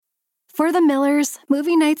For the Millers,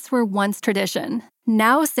 movie nights were once tradition.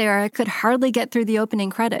 Now Sarah could hardly get through the opening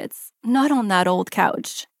credits, not on that old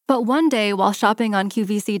couch. But one day while shopping on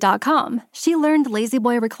QVC.com, she learned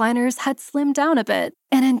La-Z-Boy recliners had slimmed down a bit.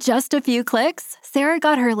 And in just a few clicks, Sarah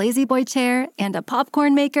got her La-Z-Boy chair and a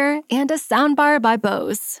popcorn maker and a soundbar by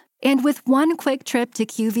Bose. And with one quick trip to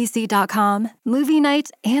QVC.com, movie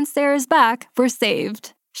night and Sarah's back were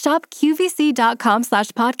saved. Shop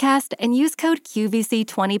QVC.com/podcast and use code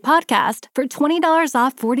QVC20podcast for $20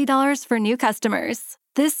 off $40 for new customers.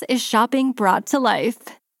 This is shopping brought to life.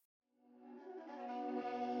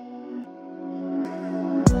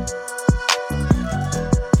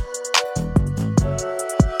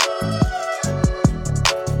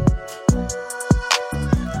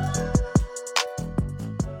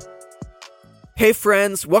 Hey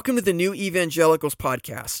friends, welcome to the New Evangelicals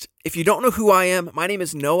podcast. If you don't know who I am, my name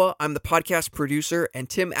is Noah. I'm the podcast producer, and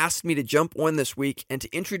Tim asked me to jump on this week and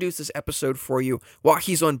to introduce this episode for you while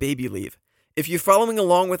he's on baby leave. If you're following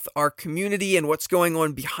along with our community and what's going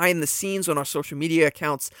on behind the scenes on our social media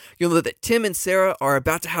accounts, you'll know that Tim and Sarah are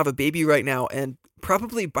about to have a baby right now, and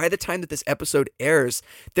probably by the time that this episode airs,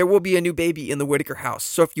 there will be a new baby in the Whitaker house.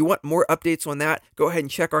 So if you want more updates on that, go ahead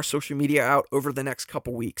and check our social media out over the next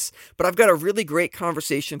couple weeks. But I've got a really great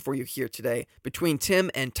conversation for you here today between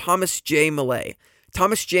Tim and Thomas J. Millay.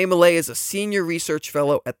 Thomas J. Millay is a senior research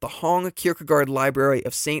fellow at the Hong Kierkegaard Library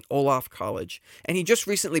of St. Olaf College, and he just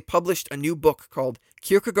recently published a new book called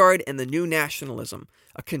Kierkegaard and the New Nationalism,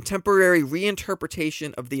 a contemporary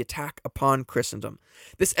reinterpretation of the attack upon Christendom.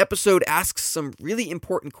 This episode asks some really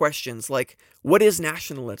important questions like, what is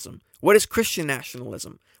nationalism? What is Christian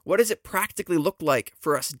nationalism? What does it practically look like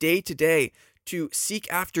for us day to day to seek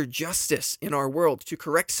after justice in our world, to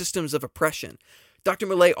correct systems of oppression? Dr.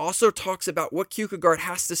 Millay also talks about what Kierkegaard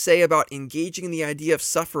has to say about engaging in the idea of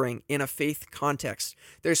suffering in a faith context.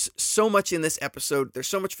 There's so much in this episode. There's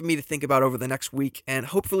so much for me to think about over the next week, and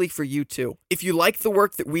hopefully for you too. If you like the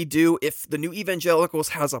work that we do, if the New Evangelicals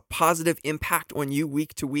has a positive impact on you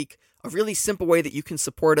week to week, a really simple way that you can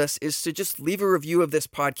support us is to just leave a review of this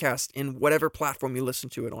podcast in whatever platform you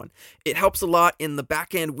listen to it on. It helps a lot in the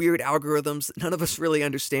back-end weird algorithms that none of us really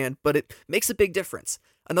understand, but it makes a big difference.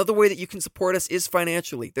 Another way that you can support us is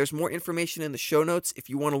financially. There's more information in the show notes if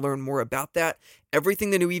you want to learn more about that.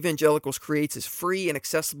 Everything the New Evangelicals creates is free and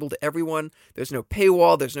accessible to everyone. There's no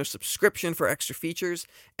paywall, there's no subscription for extra features,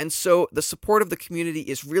 and so the support of the community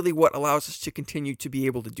is really what allows us to continue to be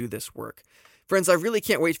able to do this work. Friends, I really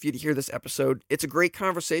can't wait for you to hear this episode. It's a great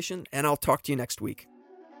conversation, and I'll talk to you next week.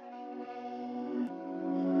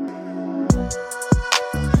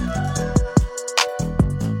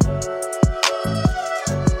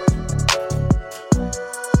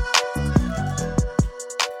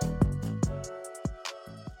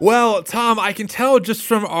 Well, Tom, I can tell just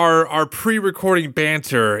from our pre-recording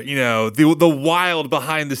banter, you know, the wild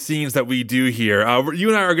behind the scenes that we do here. You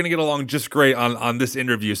and I are going to get along just great on this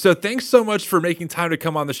interview. So thanks so much for making time to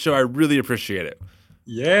come on the show. I really appreciate it.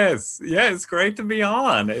 Yes. Yeah, it's great to be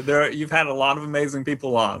on. You've had a lot of amazing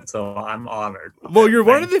people on, so I'm honored. Well, you're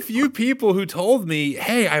one of the few people who told me,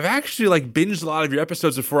 hey, I've actually binged a lot of your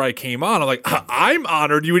episodes before I came on. I'm like, I'm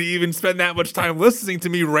honored you would even spend that much time listening to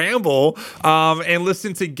me ramble and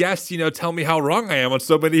listen to guests, tell me how wrong I am on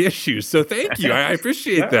so many issues. So thank you. I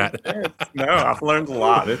appreciate that. No, I've learned a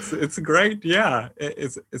lot. It's great. Yeah,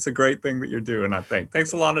 it's a great thing that you're doing, I think.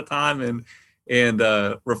 Takes a lot of time and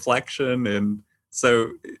reflection, and so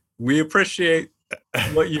we appreciate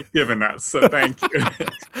what you've given us. So thank you.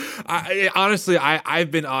 Honestly,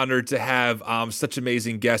 I've been honored to have such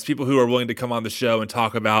amazing guests, people who are willing to come on the show and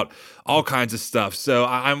talk about all kinds of stuff. So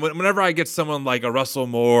whenever I get someone like a Russell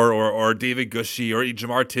Moore or David Gushy or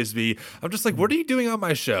Jamar Tisby, I'm just like, what are you doing on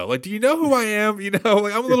my show? Like, do you know who I am?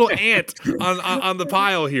 I'm a little ant on the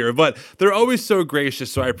pile here, but they're always so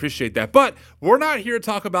gracious. So I appreciate that. But we're not here to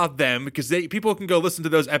talk about them because people can go listen to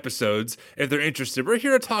those episodes if they're interested. We're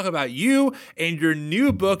here to talk about you and your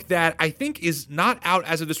new book that I think is not out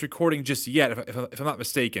as of this recording just yet, if I'm not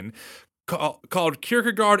mistaken, called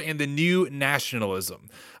Kierkegaard and the New Nationalism,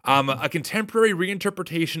 a contemporary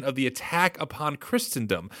reinterpretation of the attack upon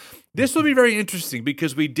Christendom. This will be very interesting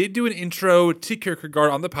because we did do an intro to Kierkegaard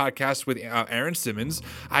on the podcast with Aaron Simmons.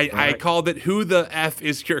 I called it "Who the F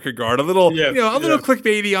is Kierkegaard?" A little, little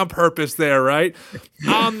clickbaity on purpose there, right?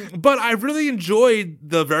 But I really enjoyed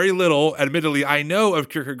the very little, admittedly, I know of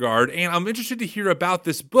Kierkegaard, and I'm interested to hear about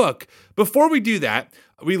this book. Before we do that,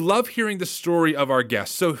 we love hearing the story of our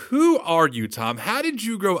guests. So who are you, Tom? How did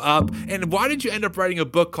you grow up, and why did you end up writing a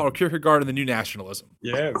book called Kierkegaard and the New Nationalism?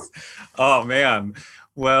 Yes. Oh, man.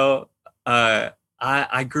 Well,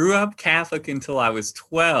 I grew up Catholic until I was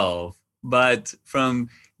 12, But from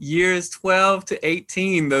years 12 to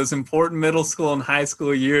 18, those important middle school and high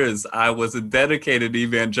school years, I was a dedicated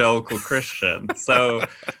evangelical Christian. So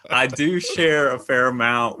I do share a fair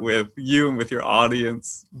amount with you and with your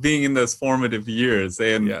audience being in those formative years.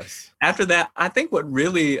 And Yes. after that, I think what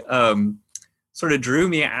really sort of drew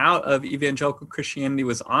me out of evangelical Christianity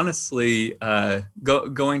was honestly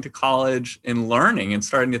going to college and learning and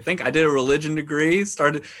starting to think. I did a religion degree,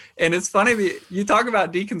 and it's funny that you talk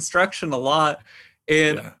about deconstruction a lot.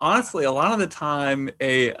 And honestly, a lot of the time,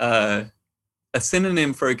 a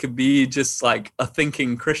synonym for it could be just like a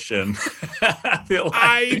thinking Christian. I feel like,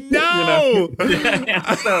 I know.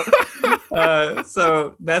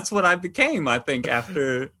 So that's what I became, I think,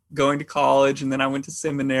 after going to college, and then I went to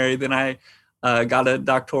seminary. Then I got a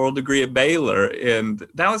doctoral degree at Baylor, and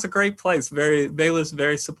that was a great place. Baylor's a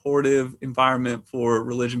very supportive environment for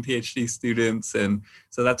religion PhD students, and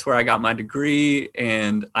so that's where I got my degree,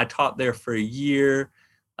 and I taught there for a year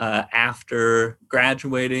after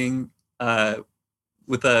graduating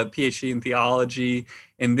with a PhD in theology,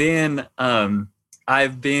 and then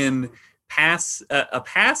I've been a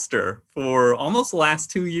pastor for almost the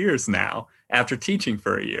last 2 years now, after teaching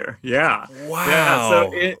for a year. Yeah. Wow. Yeah,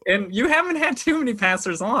 so and you haven't had too many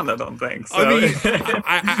pastors on, I don't think. So. I mean,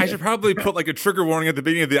 I should probably put like a trigger warning at the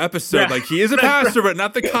beginning of the episode. Yeah. Like, he is a pastor, but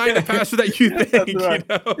not the kind of pastor that you think. Right.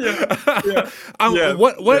 You know.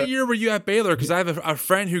 What year were you at Baylor? Because I have a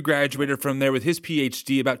friend who graduated from there with his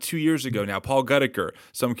PhD about 2 years ago now, Paul Guttaker.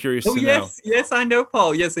 So I'm curious to know. Yes, I know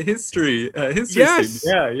Paul. Yes, a history Yes.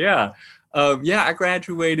 student. Yeah. I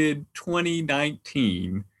graduated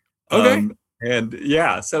 2019. Okay. And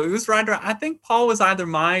so it was right around, I think Paul was either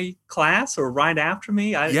my class or right after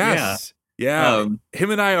me. Yes. Yeah. Him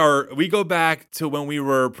and we go back to when we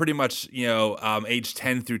were pretty much, age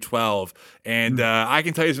 10 through 12. And I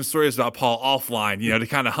can tell you some stories about Paul offline, to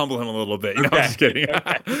kind of humble him a little bit. I'm just kidding.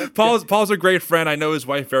 Paul's a great friend. I know his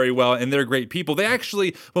wife very well, and they're great people. They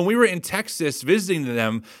actually, when we were in Texas visiting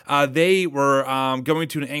them, they were going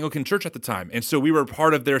to an Anglican church at the time. And so we were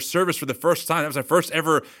part of their service for the first time. That was our first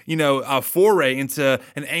ever, foray into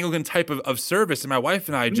an Anglican type of service. And my wife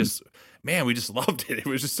and I we just loved it. It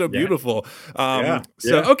was just so beautiful.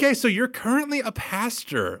 Okay, so you're currently a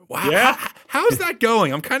pastor. Wow. Yeah. How's that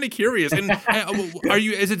going? I'm kind of curious. And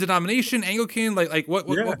is it denomination, Anglican? Like what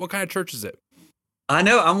kind of church is it? I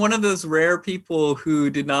know I'm one of those rare evangelicals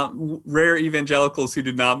who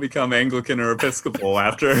did not become Anglican or Episcopal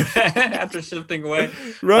after shifting away.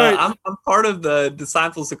 Right. I'm part of the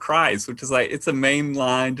Disciples of Christ, which is it's a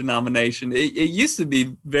mainline denomination. It used to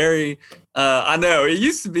be very, it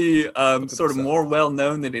used to be sort of more well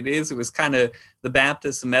known than it is. It was kind of the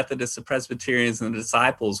Baptists, the Methodists, the Presbyterians, and the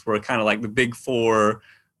Disciples were kind of like the big four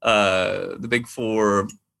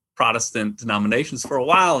Protestant denominations for a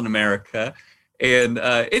while in America. And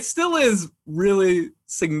it still is really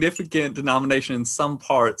significant denomination in some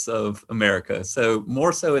parts of America. So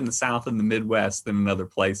more so in the South and the Midwest than in other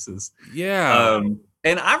places. Yeah.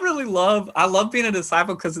 And I love being a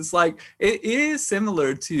disciple because it's it is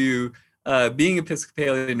similar to being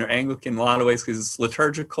Episcopalian or Anglican in a lot of ways because it's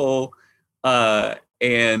liturgical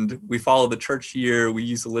and we follow the church year. We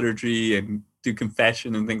use the liturgy and do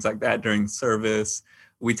confession and things like that during the service.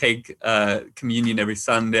 We take communion every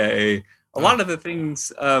Sunday. A lot of the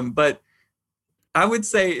things, but I would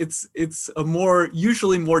say it's a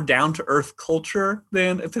usually more down to earth culture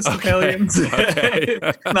than Episcopalians. Okay.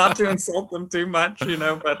 Not to insult them too much,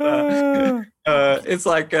 but it's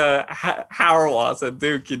like Howard was at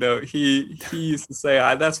Duke. He used to say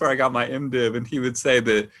that's where I got my MDiv, and he would say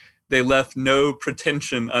that they left no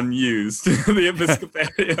pretension unused. The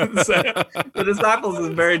Episcopalians, the Disciples is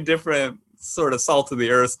very different. Sort of salt of the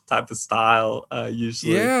earth type of style,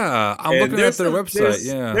 usually. Yeah, I'm looking at their website.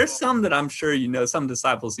 There's some that I'm sure some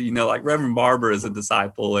disciples like Reverend Barber is a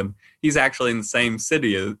disciple, and he's actually in the same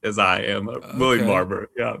city as I am, William Barber.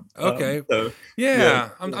 Yeah. Okay. Yeah.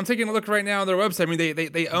 I'm taking a look right now on their website. I mean,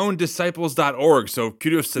 they own disciples.org, so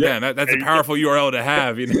kudos to them. That's a powerful URL to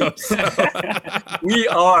have, So. We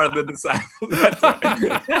are the disciples.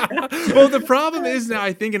 Well, the problem is now,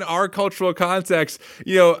 I think, in our cultural context,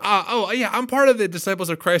 I'm part of the Disciples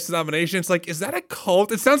of Christ denomination. It's like, is that a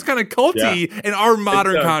cult? It sounds kind of culty in our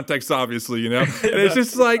modern context, obviously, And it's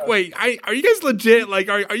just like, wait, are you guys legit? Like,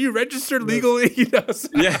 are you registered legally?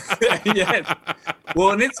 Yeah.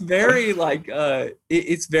 Well, and it's very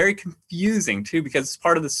it's very confusing too because it's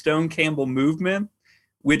part of the Stone Campbell movement,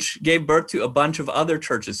 which gave birth to a bunch of other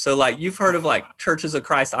churches. So, you've heard of Churches of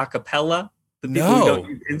Christ a cappella. The people who don't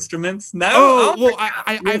use instruments? No. Well,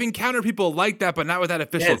 I've encountered people like that, but not with that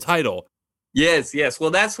official title. Yes, yes.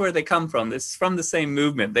 Well, that's where they come from. This is from the same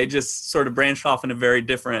movement. They just sort of branched off in a very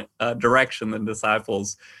different direction than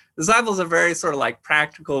disciples. Disciples are very sort of like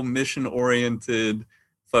practical, mission-oriented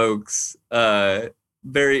folks,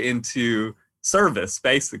 very into service,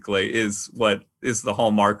 basically, is what is the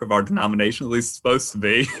hallmark of our denomination, at least it's supposed to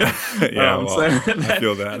be. Yeah, well, I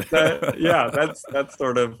feel that. Yeah, that's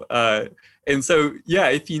sort of... and so, yeah,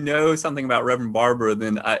 if you know something about Reverend Barber,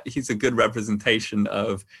 then he's a good representation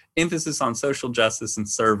of emphasis on social justice and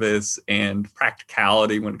service and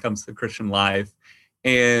practicality when it comes to Christian life.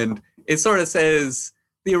 And it sort of says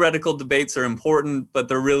theoretical debates are important, but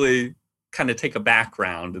they're really kind of take a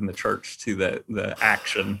background in the church to the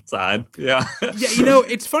action side. Yeah. Yeah,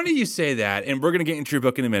 it's funny you say that, and we're going to get into your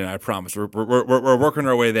book in a minute, I promise. We're working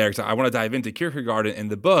our way there because I want to dive into Kierkegaard in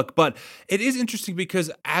the book. But it is interesting because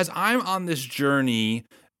as I'm on this journey,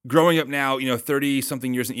 growing up now,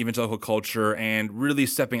 30-something years in evangelical culture and really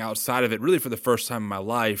stepping outside of it really for the first time in my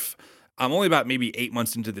life, I'm only about maybe 8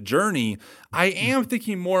 months into the journey, I am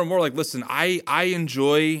thinking more and more like, listen, I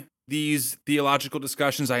enjoy these theological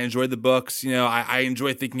discussions. I enjoy the books. I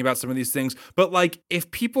enjoy thinking about some of these things. But like, if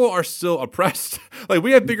people are still oppressed, like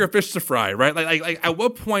we have bigger fish to fry, right? Like at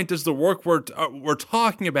what point does the work we're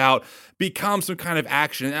talking about become some kind of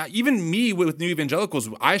action? Even me with New Evangelicals,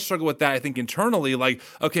 I struggle with that. I think internally, like,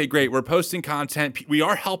 okay, great, we're posting content, we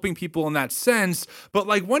are helping people in that sense. But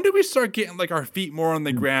like, when do we start getting like our feet more on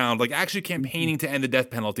the ground, like actually campaigning to end the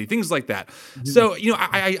death penalty, things like that? So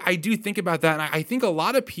I do think about that, and I think a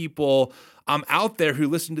lot of people out there who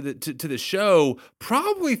listen to the show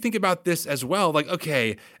probably think about this as well. Like,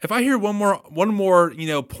 okay, if I hear one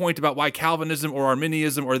more point about why Calvinism or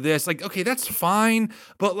Arminianism or this, like, okay, that's fine,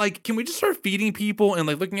 but like, can we just start feeding people and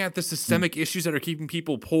like looking at the systemic issues that are keeping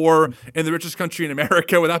people poor in the richest country in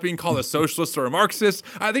America without being called a socialist or a Marxist?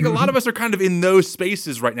 I think a lot of us are kind of in those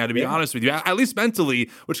spaces right now, to be honest with you, at least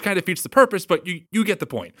mentally, which kind of defeats the purpose, but you get the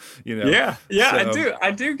point. Yeah, so.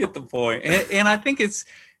 I do get the point, and I think it's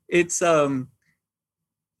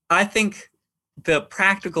I think the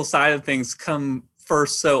practical side of things come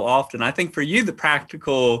first so often. I think for you, the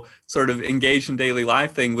practical sort of engaged in daily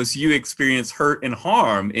life thing was you experience hurt and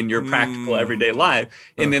harm in your practical everyday life.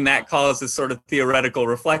 And then that causes sort of theoretical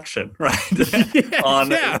reflection, right? So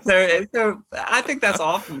I think that's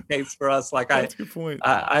often the case for us. Like that's a good point.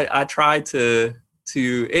 I try to,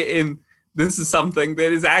 and this is something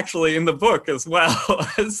that is actually in the book as well.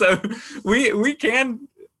 So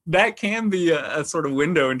that can be a sort of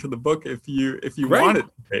window into the book if you want it to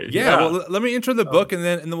be. Yeah, well, let me intro the book and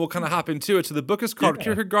then we'll kind of hop into it. So the book is called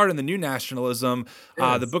Kierkegaard and the New Nationalism.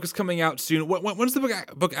 Yes. The book is coming out soon. When's the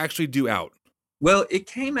book actually due out? Well, it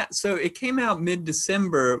came out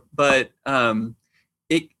mid-December, but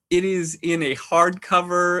it is in a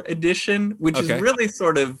hardcover edition, which is really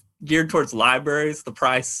sort of geared towards libraries. The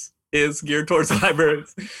price is geared towards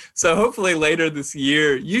libraries. So hopefully later this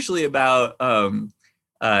year, usually about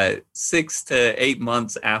 6 to 8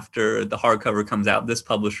 months after the hardcover comes out, this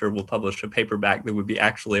publisher will publish a paperback that would be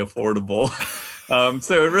actually affordable.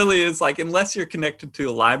 So it really is like, unless you're connected to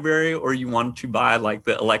a library or you want to buy like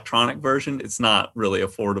the electronic version, it's not really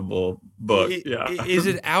affordable book. Is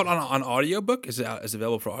it out on audiobook? Is it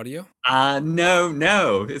available for audio?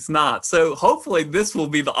 No, it's not. So hopefully this will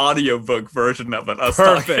be the audiobook version of it.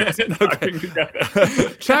 Perfect.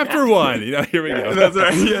 Chapter 1. Here we go. That's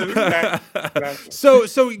right. Yeah, exactly.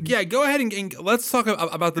 So yeah, go ahead and let's talk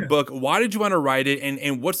about the book. Why did you want to write it,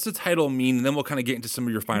 and what's the title mean? And then we'll kind of get into some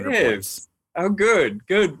of your finer points. Oh, good.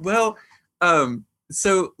 Well,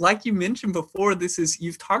 so like you mentioned before,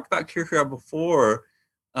 you've talked about Kierkegaard before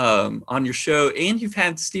on your show, and you've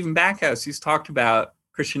had Stephen Backhouse who's talked about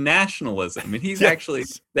Christian nationalism, and he's actually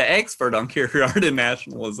the expert on Kierkegaard and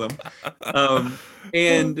nationalism.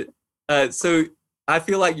 So I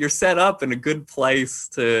feel like you're set up in a good place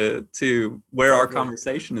to where our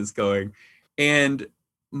conversation is going. And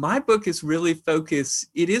my book is really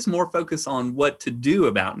more focused on what to do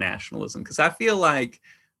about nationalism, because I feel like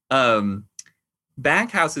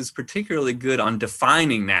Backhouse is particularly good on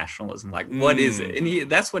defining nationalism. Like, what is it? And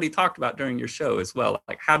that's what he talked about during your show as well.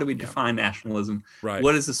 Like, how do we define nationalism? Right.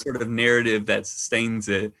 What is the sort of narrative that sustains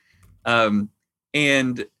it? And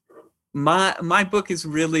my book is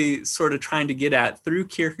really sort of trying to get at, through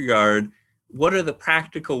Kierkegaard, what are the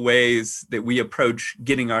practical ways that we approach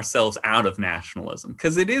getting ourselves out of nationalism?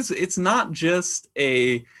 Because it's not just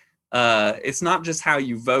it's not just how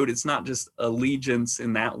you vote. It's not just allegiance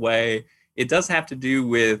in that way. It does have to do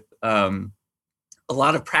with a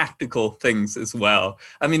lot of practical things as well.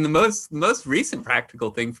 I mean, the most recent practical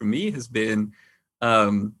thing for me has been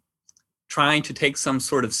trying to take some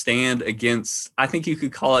sort of stand against, I think you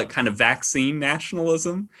could call it kind of vaccine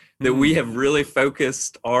nationalism, that we have really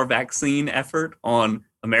focused our vaccine effort on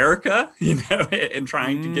America, and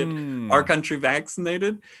trying to get our country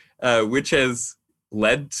vaccinated, which has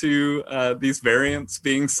led to these variants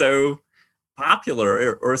being so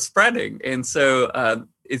popular or spreading. And so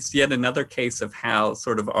it's yet another case of how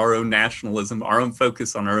sort of our own nationalism, our own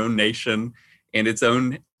focus on our own nation and its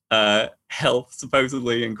own health,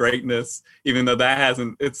 supposedly, and greatness, even though that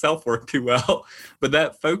hasn't itself worked too well. But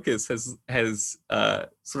that focus has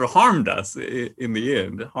sort of harmed us in the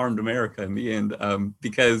end, harmed America in the end,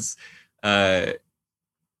 because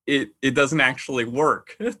it doesn't actually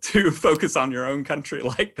work to focus on your own country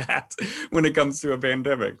like that when it comes to a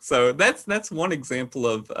pandemic. So that's one example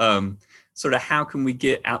of sort of how can we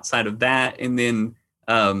get outside of that. And then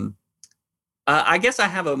I guess I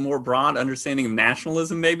have a more broad understanding of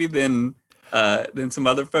nationalism maybe than some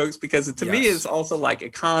other folks, because to me it's also like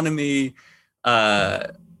economy,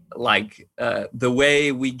 the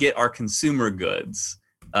way we get our consumer goods.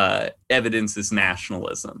 Evidence is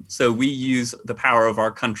nationalism. So we use the power of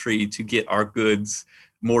our country to get our goods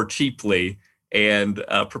more cheaply and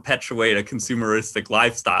perpetuate a consumeristic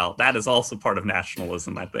lifestyle. That is also part of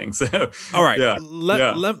nationalism, I think. So, all right,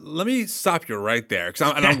 let me stop you right there,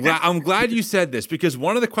 because I'm glad you said this, because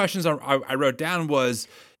one of the questions I wrote down was,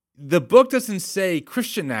 the book doesn't say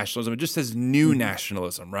Christian nationalism; it just says new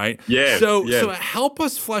nationalism, right? Yeah. So help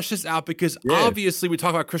us flesh this out, because obviously we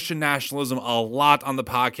talk about Christian nationalism a lot on the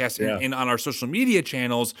podcast and on our social media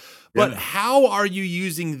channels. But how are you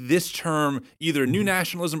using this term, either new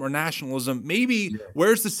nationalism or nationalism? Maybe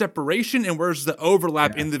where's the separation and where's the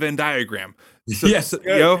overlap in the Venn diagram?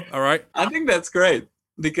 All right. I think that's great,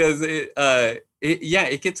 because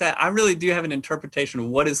it gets at, I really do have an interpretation of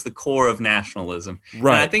what is the core of nationalism.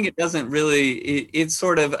 Right. And I think it doesn't really, it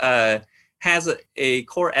sort of has a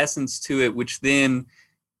core essence to it, which then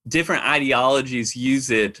different ideologies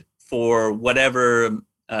use it for whatever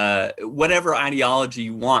ideology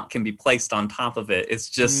you want can be placed on top of it. It's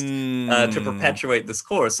just to perpetuate this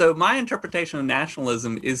core. So my interpretation of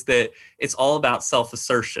nationalism is that it's all about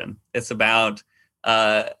self-assertion. It's about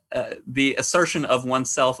the assertion of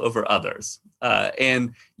oneself over others.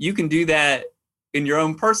 And you can do that in your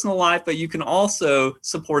own personal life, but you can also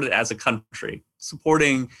support it as a country,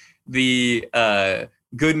 supporting the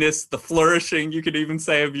goodness, the flourishing, you could even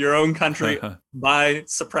say, of your own country by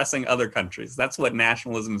suppressing other countries. That's what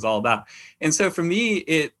nationalism is all about. And so for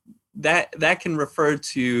me, that can refer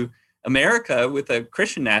to America with a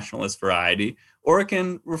Christian nationalist variety, or it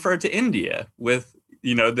can refer to India with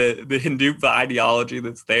the Hindu ideology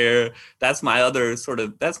that's there. That's my other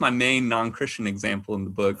that's my main non-Christian example in the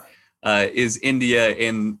book, is India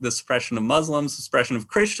and the suppression of Muslims, the suppression of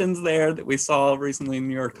Christians there that we saw recently in the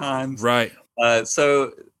New York Times. Right.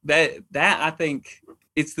 So that I think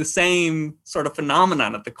it's the same sort of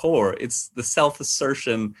phenomenon at the core. It's the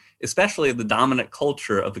self-assertion, especially of the dominant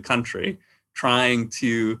culture of the country, trying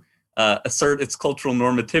to assert its cultural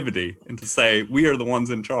normativity and to say we are the ones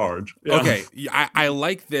in charge. Okay, I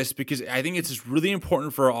like this, because I think it's just really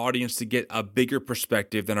important for our audience to get a bigger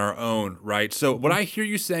perspective than our own, right? So what I hear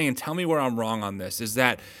you saying, and tell me where I'm wrong on this, is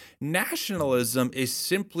that nationalism is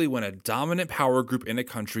simply when a dominant power group in a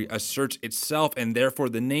country asserts itself and therefore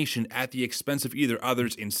the nation at the expense of either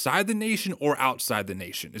others inside the nation or outside the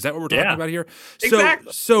nation. Is that what we're talking about here?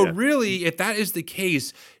 Exactly. So really, if that is the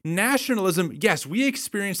case, nationalism, yes, we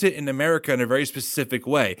experience it in America in a very specific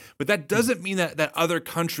way, but that doesn't mean that other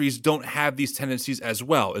countries don't have these tendencies as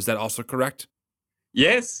well. Is that also correct?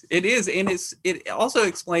 Yes, it is. And it also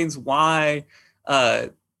explains why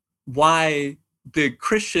the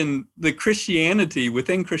Christianity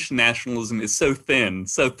within Christian nationalism is so thin,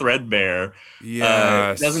 so threadbare.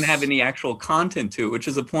 Doesn't have any actual content to it, which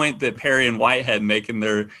is a point that Perry and Whitehead make in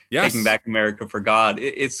their Taking Back America for God.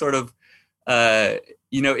 It's sort of,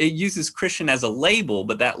 it uses Christian as a label,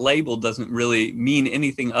 but that label doesn't really mean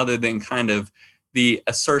anything other than kind of the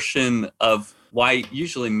assertion of white,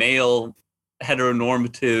 usually male,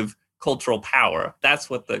 heteronormative cultural power. That's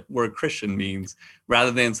what the word Christian means, rather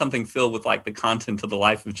than something filled with like the content of the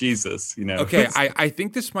life of Jesus. Okay, I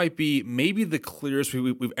think this might be maybe the clearest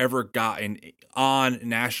we've ever gotten on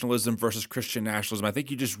nationalism versus Christian nationalism. I think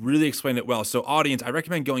you just really explained it well. So audience, I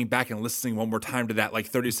recommend going back and listening one more time to that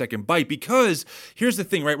 30-second bite, because here's the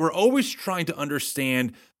thing, right? We're always trying to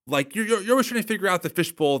understand like you're always trying to figure out the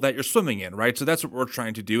fishbowl that you're swimming in, right? So that's what we're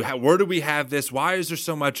trying to do. Where do we have this? Why is there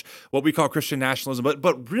so much what we call Christian nationalism?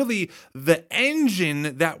 But really, the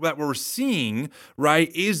engine that we're seeing,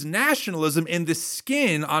 right, is nationalism, and the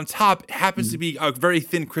skin on top happens to be a very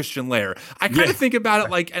thin Christian layer. I kind of think about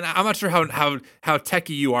it like, and I'm not sure how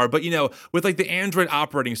techie you are, but with like the Android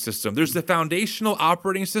operating system, there's the foundational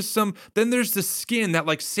operating system, then there's the skin that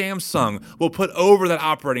like Samsung will put over that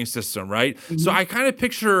operating system, right? So I kind of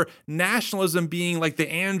picture nationalism being like the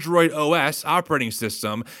Android OS operating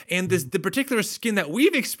system, and the particular skin that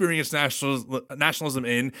we've experienced nationalism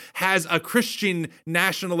in has a Christian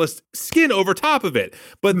nationalist skin over top of it.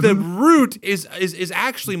 But the root is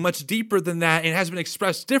actually much deeper than that, and has been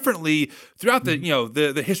expressed differently throughout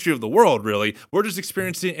the history of the world. Really, we're just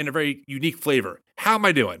experiencing it in a very unique flavor. How am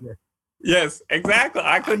I doing? Yes, exactly.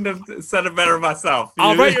 I couldn't have said it better myself.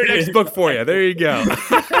 I'll write your next book for you. There you go.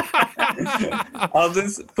 I'll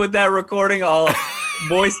just put that recording. I'll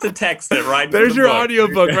voice to text it right. There's your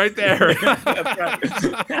audiobook right there. That's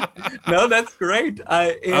right. No, that's great.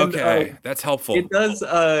 That's helpful. It does.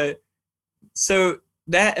 So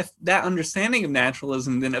that understanding of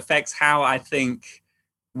naturalism then affects how I think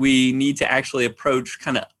we need to actually approach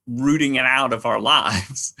kind of rooting it out of our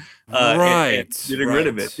lives, and getting rid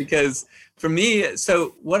of it. Because for me,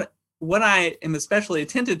 so what I am especially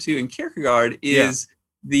attentive to in Kierkegaard is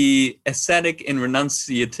the ascetic and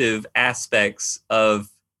renunciative aspects of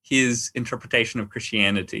his interpretation of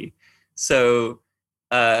Christianity. So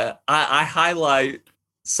I highlight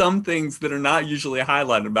some things that are not usually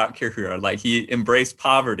highlighted about Kierkegaard, like he embraced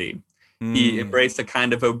poverty. He embraced a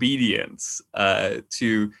kind of obedience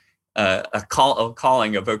to a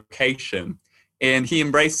calling, a vocation, and he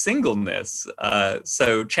embraced singleness.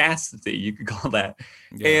 So chastity, you could call that.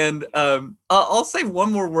 Yeah. And I'll say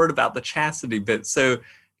one more word about the chastity bit. So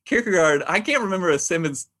Kierkegaard, I can't remember if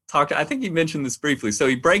Simmons talked. I think he mentioned this briefly. So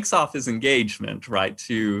he breaks off his engagement, right,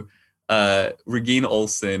 to Regine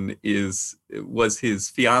Olsen was his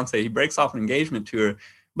fiance. He breaks off an engagement to her.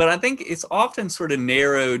 But I think it's often sort of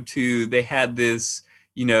narrowed to they had this,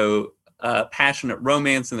 passionate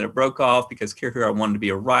romance, and then it broke off because Kierkegaard wanted to be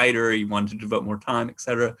a writer. He wanted to devote more time,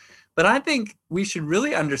 etc. But I think we should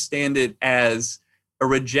really understand it as a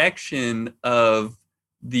rejection of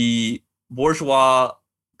the bourgeois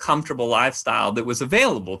comfortable lifestyle that was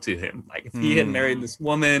available to him. Like if he had married this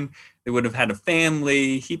woman, they would have had a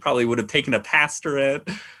family. He probably would have taken a pastorate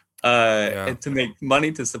to make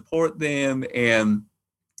money to support them, and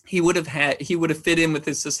he would have fit in with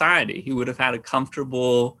his society. He would have had a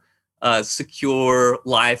comfortable, secure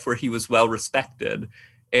life where he was well respected.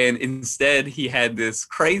 And instead, he had this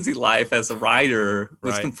crazy life as a writer,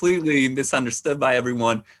 was completely misunderstood by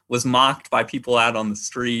everyone, was mocked by people out on the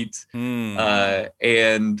street,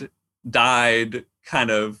 and died kind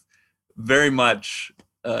of very much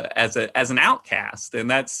as an outcast. And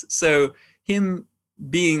that's so him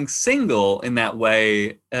being single in that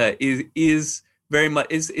way is very much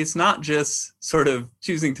it's not just sort of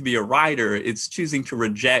choosing to be a writer, it's choosing to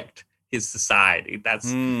reject his society. That's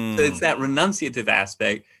so it's that renunciative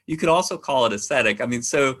aspect. You could also call it ascetic. I mean,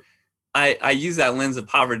 so I use that lens of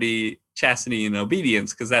poverty, chastity, and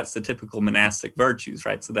obedience because that's the typical monastic virtues,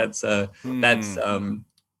 right? So that's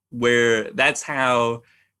how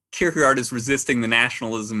Kierkegaard is resisting the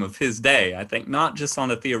nationalism of his day, I think, not just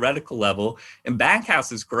on a theoretical level. And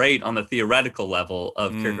Backhouse is great on the theoretical level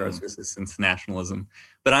of Kierkegaard's resistance to nationalism.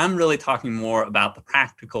 But I'm really talking more about the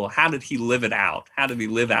practical. How did he live it out? How did he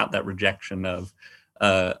live out that rejection of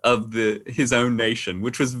his own nation,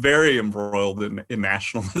 which was very embroiled in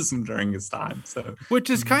nationalism during his time. So, which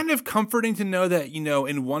is kind of comforting to know that,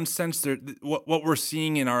 in one sense, what we're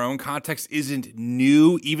seeing in our own context isn't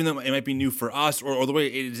new, even though it might be new for us, or the way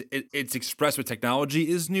it's expressed with technology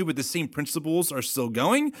is new, but the same principles are still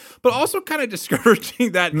going. But also kind of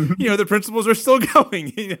discouraging that the principles are still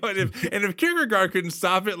going. And if Kierkegaard couldn't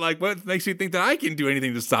stop it, like what makes you think that I can do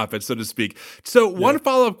anything to stop it, so to speak? So one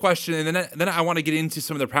follow-up question, and then I want to get into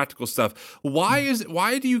some of the practical stuff. Why is the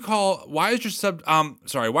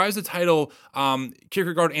title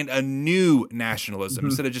Kierkegaard and a New Nationalism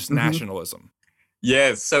instead of just nationalism?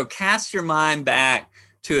 Yes. So cast your mind back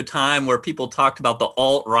to a time where people talked about the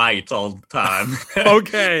alt-right all the time.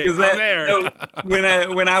 Okay, I'm there. So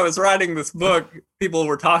when I was writing this book, people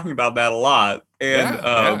were talking about that a lot.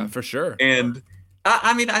 And for sure. And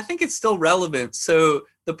I think it's still relevant. So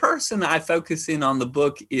the person I focus in on the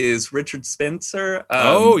book is Richard Spencer. He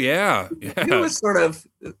was sort of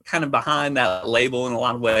kind of behind that label in a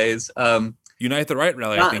lot of ways. Unite the Right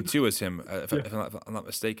rally, I think, too, is him, if I'm not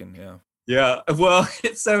mistaken. Yeah. Yeah. Well,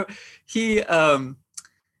 so he,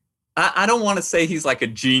 I don't want to say he's like a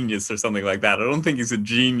genius or something like that. I don't think he's a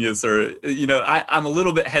genius, or, I'm a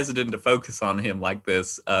little bit hesitant to focus on him like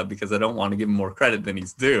this because I don't want to give him more credit than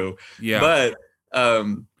he's due. Yeah. But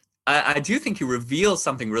I do think he reveals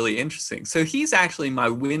something really interesting. So he's actually my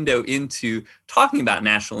window into talking about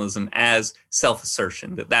nationalism as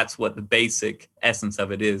self-assertion, that's what the basic essence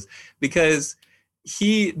of it is. Because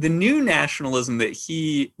the new nationalism that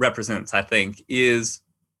he represents, I think, is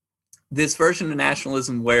this version of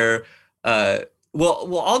nationalism where,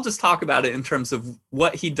 I'll just talk about it in terms of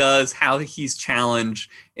what he does, how he's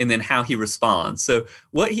challenged, and then how he responds. So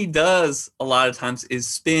what he does a lot of times is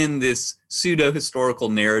spin this pseudo-historical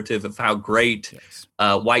narrative of how great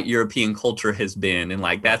white European culture has been. And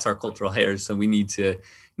like, that's our cultural heritage, so we need to,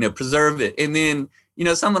 preserve it. And then,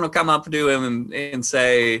 someone will come up to him and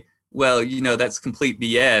say, well, that's complete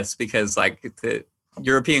BS, because like the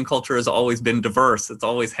European culture has always been diverse. It's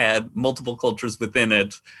always had multiple cultures within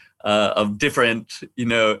it of different,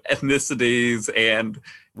 ethnicities, and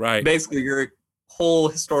basically your whole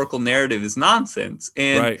historical narrative is nonsense.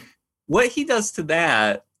 And what he does to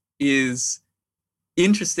that is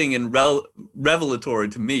interesting and revelatory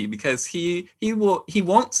to me, because he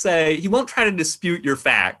won't try to dispute your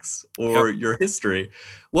facts or your history.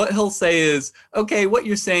 What he'll say is, okay, what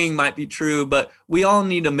you're saying might be true, but we all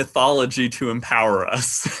need a mythology to empower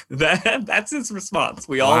us. That's his response.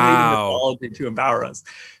 We all need a mythology to empower us.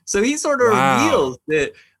 So he sort of reveals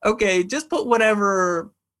that, okay, just put whatever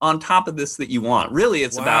on top of this that you want. Really,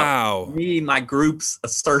 it's about me, my group's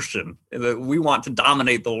assertion that we want to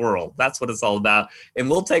dominate the world. That's what it's all about. And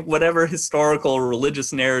we'll take whatever historical or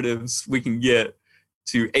religious narratives we can get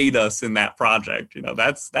to aid us in that project.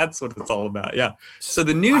 That's what it's all about. Yeah. So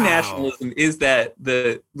the new nationalism is that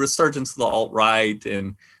the resurgence of the alt-right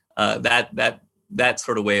and that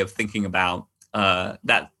sort of way of thinking about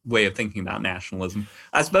nationalism.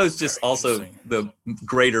 I suppose just also the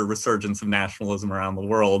greater resurgence of nationalism around the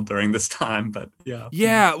world during this time. But yeah.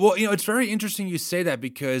 Yeah. Well, it's very interesting you say that,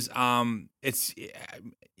 because it's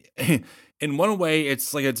in one way,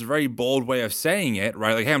 it's like, it's a very bold way of saying it,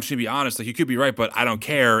 right? Like, hey, I'm just gonna be honest. Like, you could be right, but I don't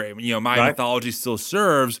care. My mythology still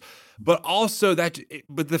serves. But also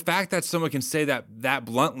but the fact that someone can say that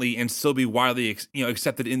bluntly and still be widely,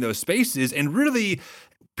 accepted in those spaces, and really,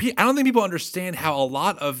 I don't think people understand how a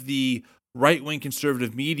lot of the right-wing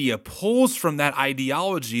conservative media pulls from that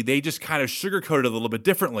ideology. They just kind of sugarcoat it a little bit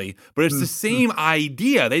differently, but it's the same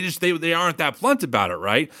idea. They aren't that blunt about it,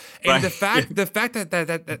 right? And the fact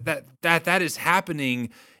that is happening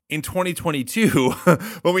in 2022,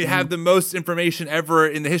 when we have the most information ever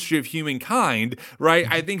in the history of humankind, right?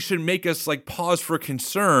 I think should make us like pause for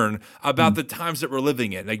concern about the times that we're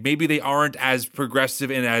living in. Like, maybe they aren't as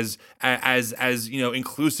progressive and as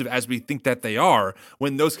inclusive as we think that they are,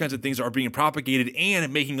 when those kinds of things are being propagated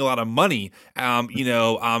and making a lot of money, in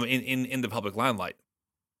the public limelight.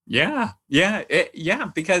 Yeah.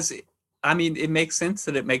 Because it makes sense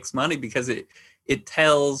that it makes money, because it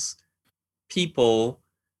tells people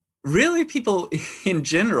in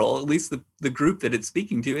general, at least the group that it's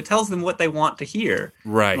speaking to, it tells them what they want to hear.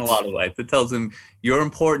 Right. In a lot of ways. It tells them you're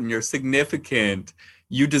important, you're significant,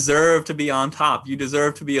 you deserve to be on top, you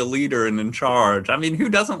deserve to be a leader and in charge. Who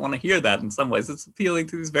doesn't want to hear that in some ways? It's appealing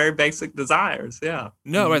to these very basic desires. Yeah.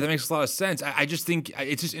 No, right. That makes a lot of sense. I just think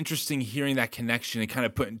it's just interesting hearing that connection and kind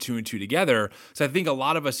of putting two and two together. So I think a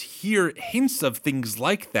lot of us hear hints of things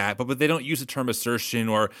like that, but they don't use the term assertion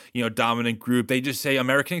or, dominant group. They just say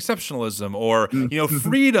American exceptionalism or,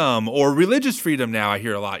 freedom or religious freedom. Now I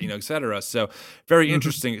hear a lot, et cetera. So very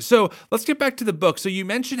interesting. So let's get back to the book. So you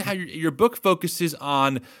mentioned how your book focuses on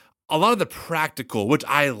a lot of the practical, which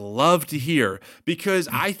I love to hear, because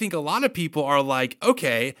I think a lot of people are like,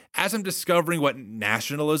 okay, as I'm discovering what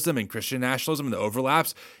nationalism and Christian nationalism and the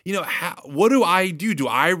overlaps, what do I do? Do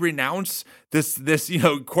I renounce this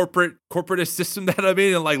corporatist system that I'm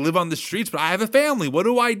in and like live on the streets? But I have a family. What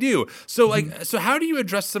do I do? So so how do you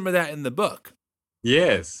address some of that in the book?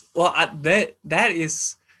 Yes. Well, that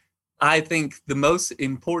is, I think, the most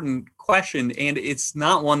important question, and it's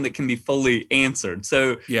not one that can be fully answered.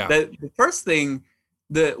 So the first thing,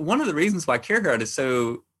 one of the reasons why Kierkegaard is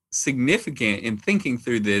so significant in thinking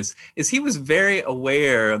through this is he was very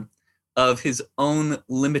aware of his own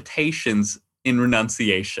limitations in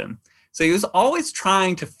renunciation. So he was always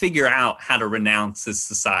trying to figure out how to renounce his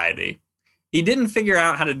society. He didn't figure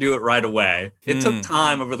out how to do it right away. It took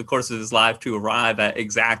time over the course of his life to arrive at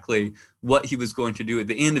exactly what he was going to do at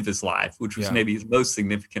the end of his life, which was maybe his most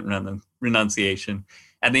significant renunciation.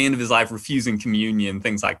 At the end of his life, refusing communion,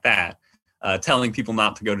 things like that, telling people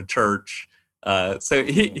not to go to church, So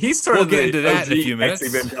he's sort we'll of get the into that in a OG few minutes.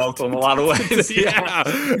 ex-evangelical in a lot of ways. Yeah.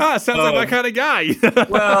 Sounds like my kind of guy.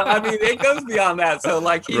 Well, I mean, it goes beyond that. So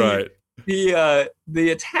like Right.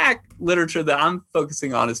 the attack literature that I'm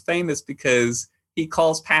focusing on is famous because he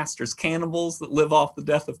calls pastors cannibals that live off the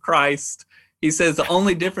death of Christ. He says the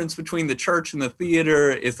only difference between the church and the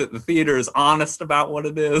theater is that the theater is honest about what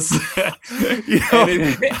it is.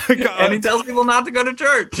 And he tells people not to go to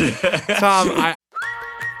church. Tom,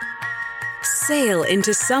 Sail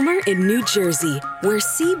into summer in New Jersey, where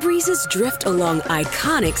sea breezes drift along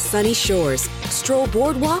iconic sunny shores. Stroll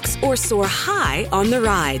boardwalks or soar high on the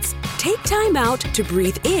rides. Take time out to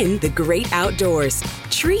breathe in the great outdoors.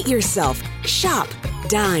 Treat yourself, shop,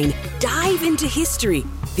 dine, dive into history,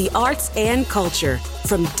 the arts and culture.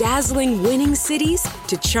 From dazzling winning cities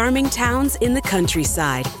to charming towns in the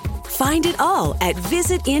countryside. Find it all at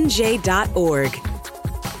visitnj.org.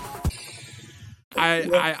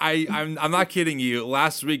 I'm not kidding you.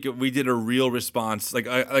 Last week we did a reel response, like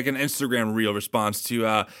an Instagram reel response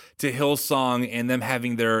to Hillsong and them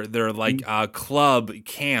having their club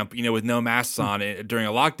camp, with no masks on during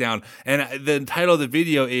a lockdown. And the title of the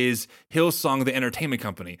video is Hillsong, the entertainment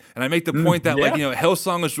company. And I make the point that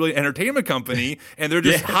Hillsong is really an entertainment company, and they're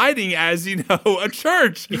just hiding as a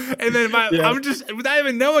church. And then I'm just, without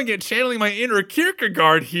even knowing it, channeling my inner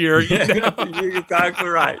Kierkegaard here. You're exactly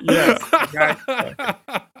right. Yes. Exactly.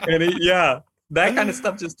 And that kind of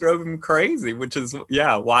stuff just drove him crazy, which is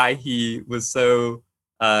why he was so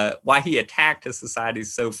why he attacked his society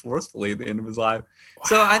so forcefully at the end of his life. Wow.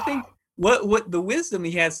 So I think what the wisdom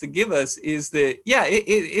he has to give us is that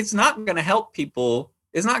it's not going to help people.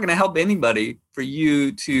 It's not going to help anybody for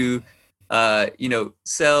you to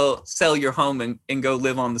sell your home and go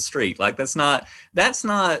live on the street. Like that's not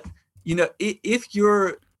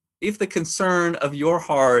if the concern of your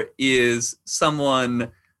heart is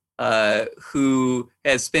someone who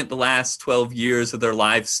has spent the last 12 years of their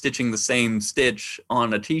life stitching the same stitch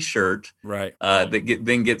on a T-shirt, right?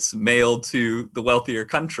 Then gets mailed to the wealthier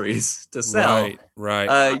countries to sell.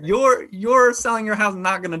 Right. You're selling your house,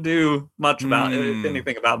 not going to do much about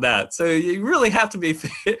anything about that. So you really have to be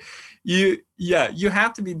you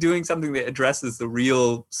have to be doing something that addresses the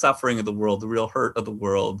real suffering of the world, the real hurt of the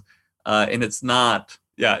world, and it's not.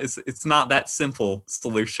 It's not that simple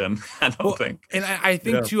solution, I don't think. And I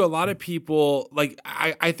think, too, a lot of people,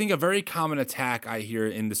 I think a very common attack I hear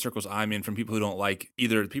in the circles I'm in from people who don't like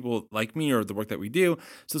either people like me or the work that we do.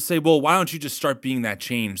 So say, well, why don't you just start being that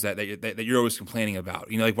change that you're always complaining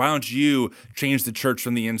about? Why don't you change the church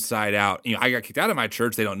from the inside out? I got kicked out of my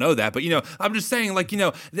church. They don't know that. But, I'm just saying,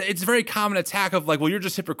 it's a very common attack of well, you're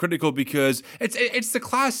just hypocritical because it's the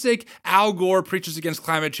classic Al Gore preaches against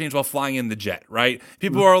climate change while flying in the jet, right?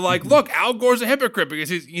 People are like, look, Al Gore's a hypocrite because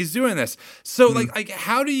he's doing this. So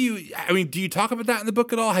how do you, do you talk about that in the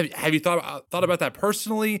book at all? Have you thought about that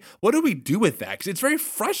personally? What do we do with that? Because it's very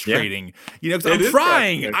frustrating, because I'm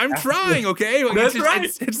trying, okay? That's right.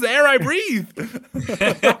 It's the air I breathe.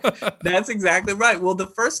 That's exactly right. Well, the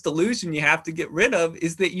first delusion you have to get rid of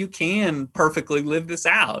is that you can perfectly live this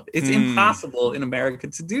out. It's impossible in America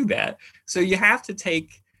to do that. So you have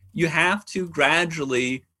to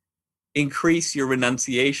gradually increase your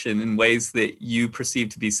renunciation in ways that you perceive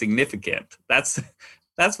to be significant. That's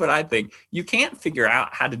what I think. You can't figure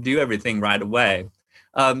out how to do everything right away.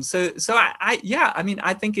 I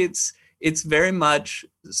think it's very much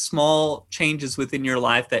small changes within your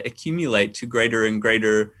life that accumulate to greater and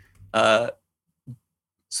greater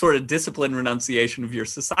sort of disciplined renunciation of your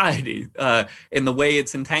society in the way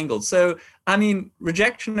it's entangled. So,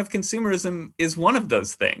 rejection of consumerism is one of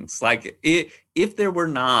those things. If there were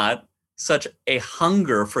not such a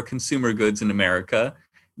hunger for consumer goods in America,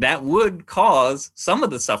 that would cause some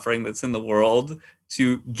of the suffering that's in the world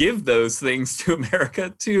to give those things to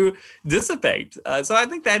America to dissipate. So I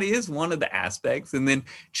think that is one of the aspects. And then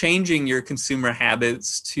changing your consumer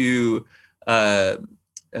habits to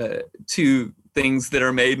things that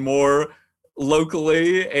are made more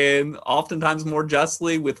locally and oftentimes more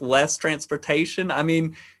justly with less transportation.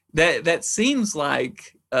 That seems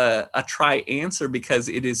like a trite answer because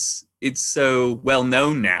it's so well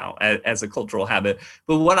known now as a cultural habit.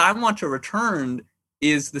 But what I want to return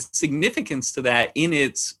is the significance to that in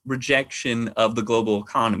its rejection of the global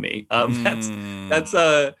economy. And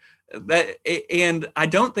I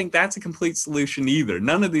don't think that's a complete solution either.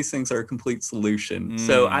 None of these things are a complete solution.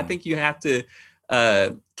 So I think you have to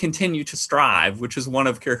continue to strive, which is one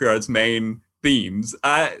of Kierkegaard's main themes.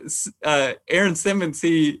 Aaron Simmons,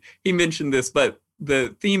 he mentioned this, but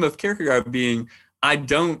the theme of Kierkegaard being I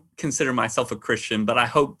don't consider myself a Christian, but I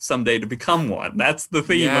hope someday to become one. That's the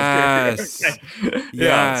theme Yes. of Kierkegaard.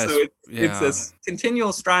 Yes. So it's this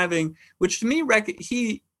continual striving, which to me,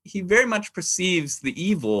 he very much perceives the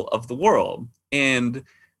evil of the world. And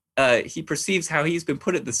he perceives how he's been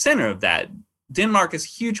put at the center of that. Denmark is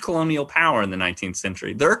huge colonial power in the 19th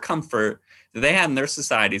century. Their comfort that they had in their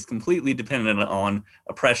society is completely dependent on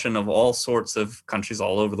oppression of all sorts of countries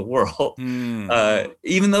all over the world.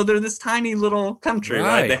 Even though they're this tiny little country,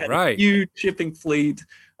 right? They had a huge shipping fleet,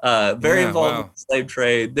 very involved in the slave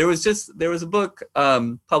trade. There was a book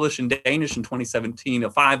published in Danish in 2017, a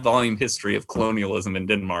 5-volume history of colonialism in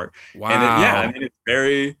Denmark. Wow.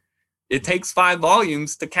 And it takes 5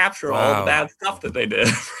 volumes to capture all the bad stuff that they did.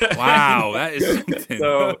 Wow, that is something.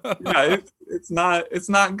 So it's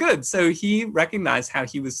not good. So he recognized how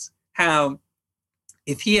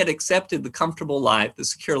if he had accepted the comfortable life, the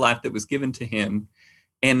secure life that was given to him,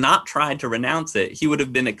 and not tried to renounce it, he would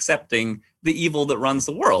have been accepting the evil that runs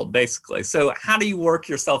the world, basically. So how do you work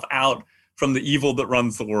yourself out from the evil that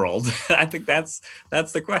runs the world? I think that's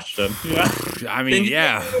the question. I mean,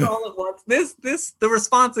 all at once. The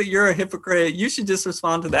response that you're a hypocrite, you should just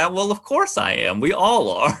respond to that. Well, of course I am. We all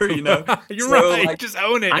are. You're right. Like, just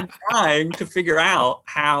own it. I'm trying to figure out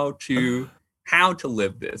how to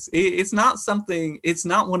live this. It's not something. It's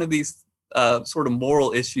not one of these sort of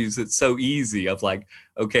moral issues that's so easy of like,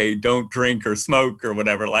 okay, don't drink or smoke or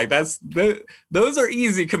whatever. Like those are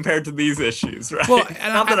easy compared to these issues, right? Well,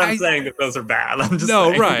 not that I'm saying that those are bad. I'm just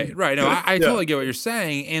saying. Right. No, I totally get what you're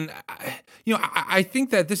saying, and I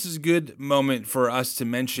think that this is a good moment for us to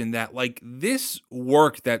mention that like this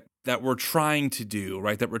work that we're trying to do,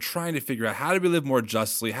 right? That we're trying to figure out how do we live more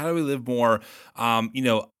justly, how do we live more,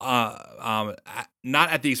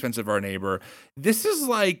 not at the expense of our neighbor. This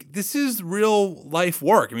is real life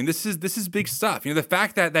work. I mean, this is big stuff. The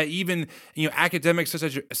fact that even academics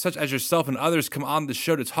such as yourself and others come on the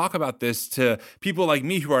show to talk about this to people like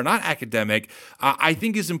me who are not academic, I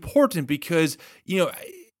think is important because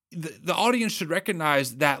the audience should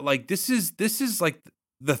recognize that like this is like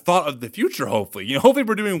the thought of the future, hopefully. Hopefully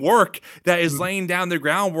we're doing work that is laying down the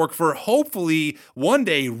groundwork for hopefully one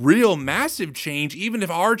day real massive change, even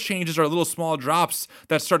if our changes are little small drops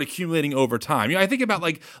that start accumulating over time. I think about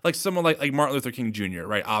like someone like Martin Luther King Jr.,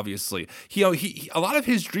 right? Obviously. He a lot of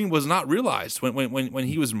his dream was not realized when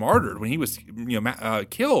he was martyred, when he was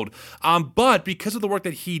killed. But because of the work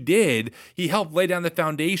that he did, he helped lay down the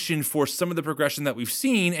foundation for some of the progression that we've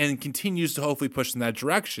seen and continues to hopefully push in that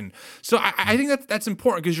direction. So I think that's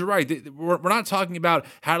important. Because you're right, we're not talking about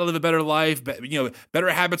how to live a better life, better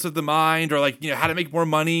habits of the mind, or like how to make more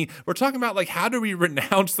money. We're talking about like how do we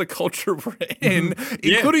renounce the culture we're in,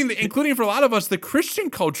 including for a lot of us the Christian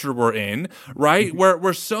culture we're in, right?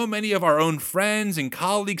 Where so many of our own friends and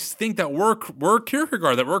colleagues think that we're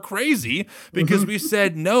Kierkegaard, that we're crazy because we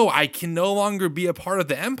said no, I can no longer be a part of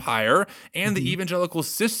the empire and the evangelical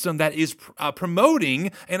system that is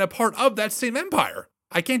promoting and a part of that same empire.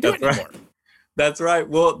 I can't do it anymore. Right. That's right.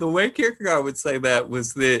 Well, the way Kierkegaard would say that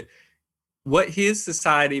was that what his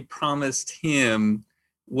society promised him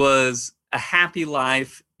was a happy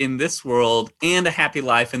life in this world and a happy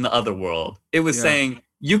life in the other world. It was saying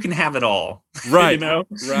you can have it all. Right.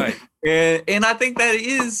 Right. And I think that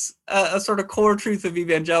is a sort of core truth of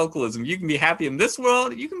evangelicalism. You can be happy in this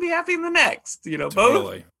world. You can be happy in the next.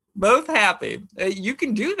 Totally. Both happy. You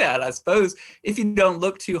can do that, I suppose, if you don't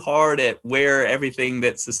look too hard at where everything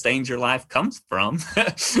that sustains your life comes from.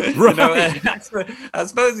 Right. I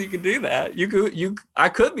suppose you could do that. I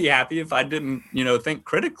could be happy if I didn't, think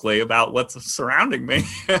critically about what's surrounding me.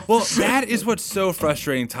 Well, that is what's so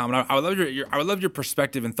frustrating, Tom. And I would love your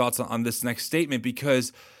perspective and thoughts on this next statement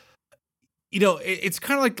because it's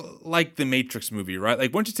kind of like the Matrix movie, right?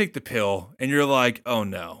 Like once you take the pill and you're like, oh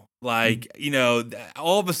no. Like,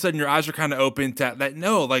 all of a sudden your eyes are kind of open to that.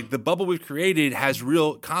 No, like the bubble we've created has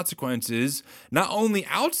real consequences, not only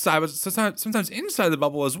outside, but sometimes inside the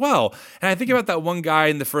bubble as well. And I think about that one guy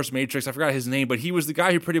in the first Matrix, I forgot his name, but he was the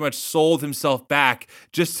guy who pretty much sold himself back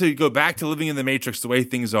just to go back to living in the Matrix the way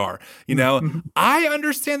things are. I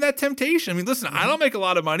understand that temptation. I mean, listen, I don't make a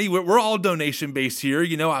lot of money. We're all donation based here.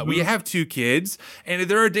 We have 2 kids and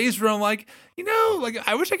there are days where I'm like,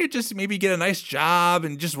 I wish I could just maybe get a nice job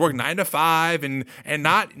and just work 9 to 5 and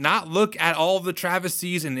not look at all of the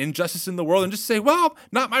travesties and injustice in the world and just say, well,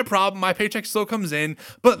 not my problem. My paycheck still comes in.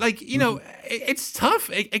 But it's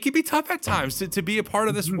tough. It can be tough at times to be a part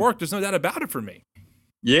of this work. There's no doubt about it for me.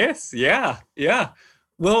 Yes. Yeah.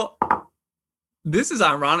 Well, this is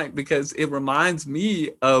ironic because it reminds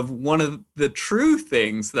me of one of the true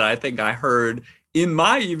things that I think I heard in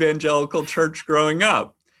my evangelical church growing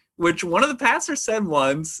up, which one of the pastors said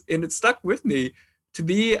once, and it stuck with me. To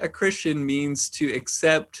be a Christian means to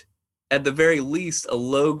accept, at the very least, a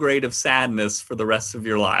low grade of sadness for the rest of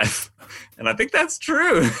your life. And I think that's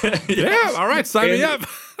true. Yeah, all right, sign me up.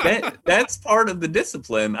 That's part of the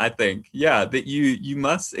discipline, I think. Yeah, that you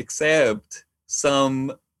must accept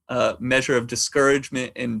some measure of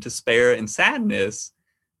discouragement and despair and sadness,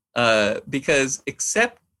 because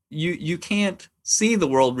you can't see the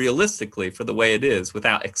world realistically for the way it is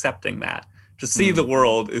without accepting that. To see the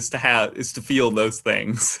world is to feel those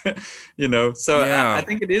things, So Yeah. I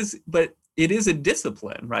think it is, but it is a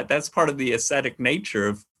discipline, right? That's part of the ascetic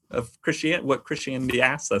nature of Christianity, what Christianity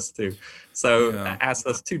asks us to. So asks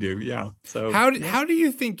us to do, yeah. So how do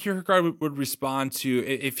you think Kierkegaard would respond to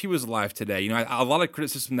if he was alive today? A lot of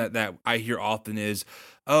criticism that I hear often is,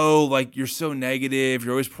 oh, like, you're so negative.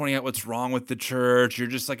 You're always pointing out what's wrong with the church. You're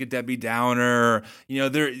just like a Debbie Downer. You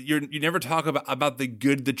never talk about the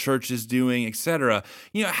good the church is doing, etc.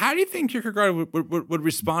 How do you think Kierkegaard would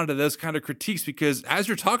respond to those kind of critiques? Because as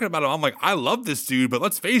you're talking about him, I'm like, I love this dude, but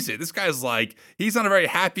let's face it, this guy's like, he's not a very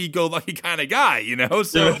happy-go-lucky kind of guy,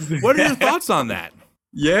 So what are your thoughts on that?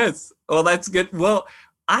 Yes. Well, that's good. Well,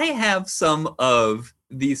 I have some of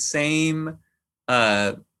the same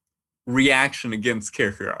reaction against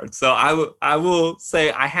Kierkegaard. So I will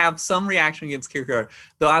say I have some reaction against Kierkegaard,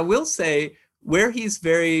 though I will say where he's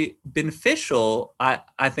very beneficial,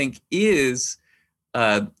 I think, is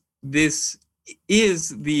this is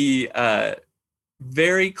the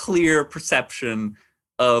very clear perception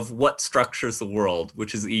of what structures the world,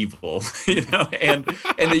 which is evil, and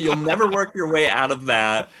that you'll never work your way out of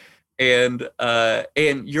that, and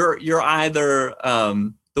you're either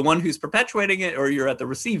the one who's perpetuating it, or you're at the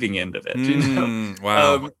receiving end of it.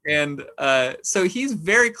 Wow. So he's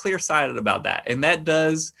very clear-sighted about that, and that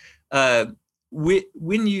does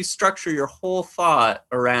when you structure your whole thought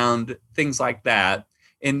around things like that,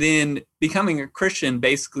 and then becoming a Christian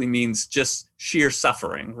basically means just sheer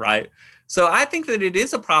suffering, right? So I think that it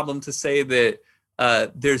is a problem to say that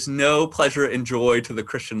there's no pleasure and joy to the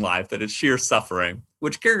Christian life, that it's sheer suffering,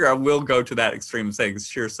 which Kierkegaard will go to that extreme of saying it's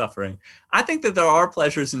sheer suffering. I think that there are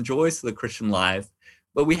pleasures and joys to the Christian life,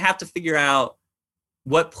 but we have to figure out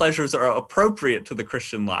what pleasures are appropriate to the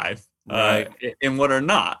Christian life, right, and what are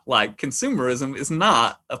not. Like, consumerism is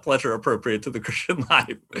not a pleasure appropriate to the Christian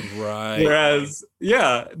life. Right. Whereas,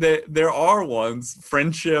 there are ones,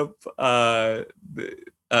 friendship,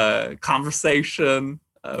 conversation,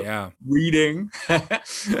 reading.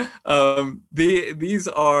 These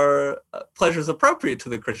are pleasures appropriate to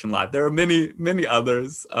the Christian life. There are many, many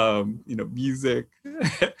others. Music.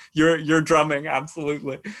 You're drumming,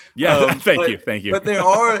 absolutely. Yeah, thank you. But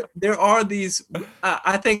there are these.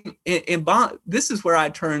 I think in this is where I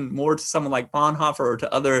turn more to someone like Bonhoeffer or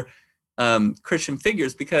to other Christian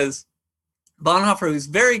figures, because Bonhoeffer, who's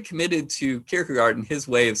very committed to Kierkegaard and his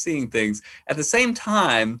way of seeing things, at the same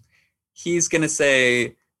time, he's going to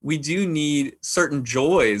say we do need certain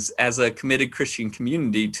joys as a committed Christian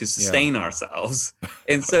community to sustain ourselves.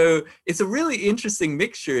 And so it's a really interesting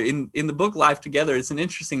mixture. In the book Life Together, it's an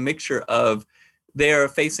interesting mixture of they're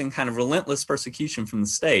facing kind of relentless persecution from the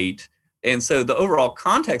state. And so the overall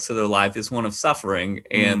context of their life is one of suffering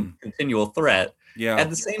and continual threat. Yeah.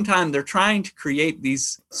 At the same time, they're trying to create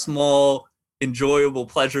these small, enjoyable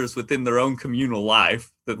pleasures within their own communal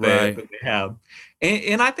life that they have.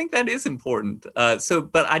 And I think that is important.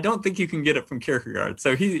 But I don't think you can get it from Kierkegaard.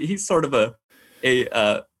 So he's sort of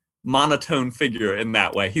a monotone figure in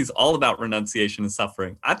that way. He's all about renunciation and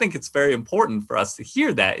suffering. I think it's very important for us to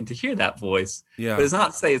hear that and to hear that voice. Yeah. But it's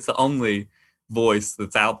not to say it's the only voice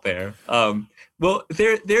that's out there. Well,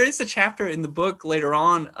 there is a chapter in the book later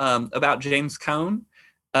on about James Cone.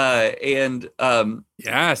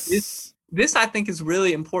 This I think is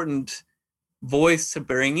really important voice to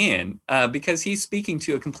bring in because he's speaking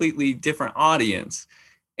to a completely different audience.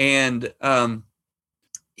 And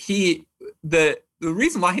the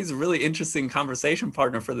reason why he's a really interesting conversation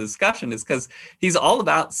partner for the discussion is because he's all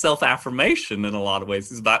about self-affirmation in a lot of ways.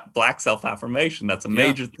 He's about Black self-affirmation. That's a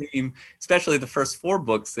major theme, especially the first 4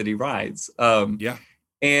 books that he writes.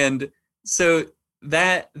 And so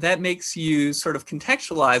that makes you sort of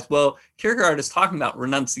contextualize, well, Kierkegaard is talking about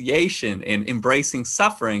renunciation and embracing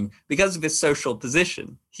suffering because of his social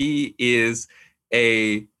position. He is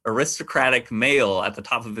a aristocratic male at the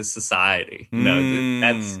top of his society.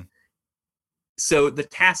 So the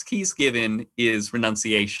task he's given is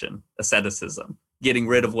renunciation, asceticism, getting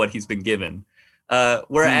rid of what he's been given.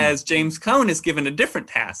 Whereas James Cone is given a different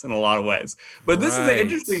task in a lot of ways. But this is the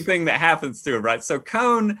interesting thing that happens to him, right? So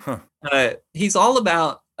Cone, he's all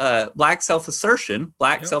about Black self-assertion,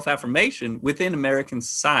 Black self-affirmation within American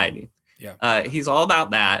society. Yeah. He's all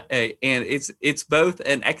about that, and it's both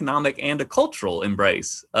an economic and a cultural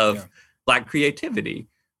embrace of Black creativity.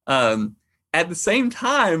 At the same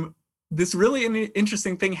time, this really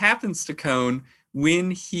interesting thing happens to Cone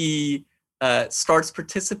when he starts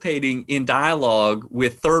participating in dialogue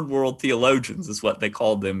with third world theologians, is what they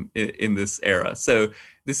called them in this era. So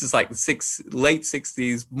this is like the late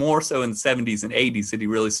 60s, more so in the 70s and 80s, that he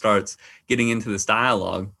really starts getting into this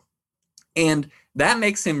dialogue. And that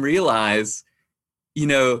makes him realize,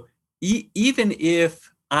 even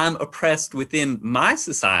if I'm oppressed within my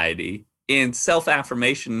society, and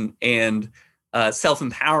self-affirmation and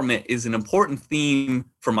self-empowerment is an important theme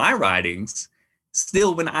for my writings,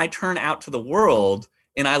 still, when I turn out to the world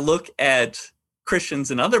and I look at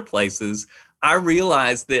Christians in other places, I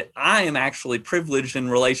realize that I am actually privileged in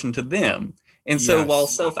relation to them. And so while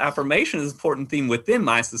self-affirmation is an important theme within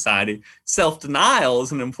my society, self-denial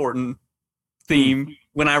is an important theme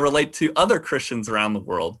when I relate to other Christians around the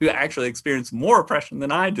world who actually experience more oppression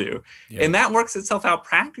than I do. Yeah. And that works itself out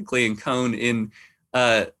practically in Cone in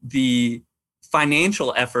the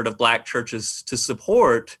financial effort of Black churches to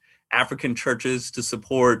support African churches, to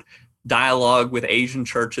support dialogue with Asian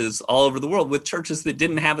churches all over the world, with churches that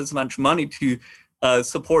didn't have as much money to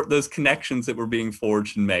support those connections that were being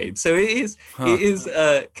forged and made. So it is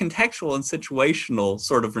a contextual and situational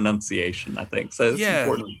sort of renunciation, I think. So it's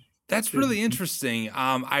important. That's really interesting.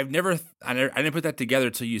 I didn't put that together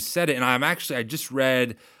until you said it. And I just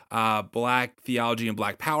read Black Theology and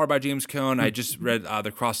Black Power by James Cone. I just read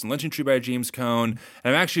The Cross and Lynching Tree by James Cone.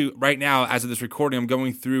 And I'm actually, right now, as of this recording, I'm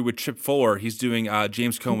going through with Chip Fuller. He's doing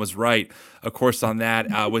James Cone Was Right, a course on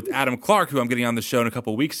that with Adam Clark, who I'm getting on the show in a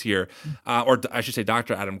couple of weeks here. Or I should say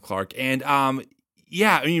Dr. Adam Clark. And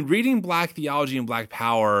reading Black Theology and Black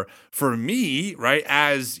Power for me, right,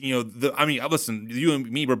 as, listen, you and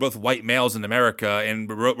me, we're both white males in America, and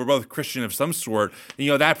we're both Christian of some sort.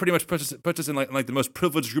 That pretty much puts us in like the most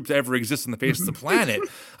privileged group to ever exist on the face of the planet.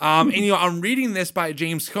 I'm reading this by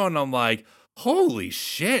James Cone, and I'm like, holy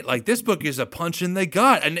shit, like this book is a punch in the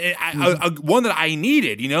gut, and one that I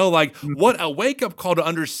needed, what a wake-up call to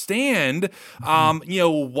understand,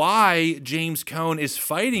 why James Cone is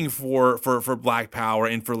fighting for Black power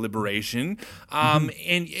and for liberation. And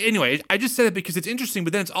anyway, I just said it because it's interesting,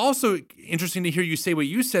 but then it's also interesting to hear you say what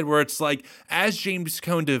you said, where it's like, as James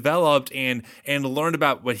Cone developed and learned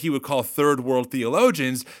about what he would call third world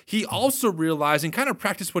theologians, he also realized and kind of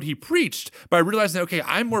practiced what he preached by realizing, okay,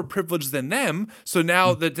 I'm more privileged than them. So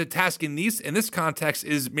now the task in this context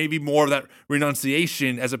is maybe more of that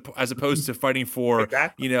renunciation as opposed to fighting for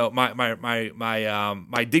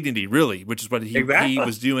my dignity, really, which is what he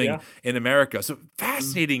was doing in America. So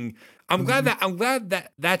fascinating. I'm glad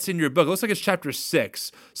that that's in your book. It looks like it's chapter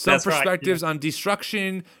 6. Some perspectives on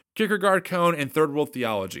destruction, Kierkegaard, Cone, and third world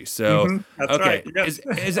theology. So, that's okay, right.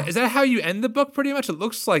 Is that how you end the book? Pretty much, it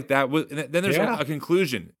looks like that. Then there's a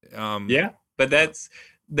conclusion. But that's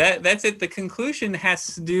it. The conclusion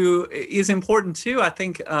is important too. I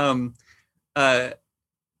think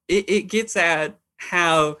it gets at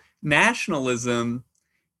how nationalism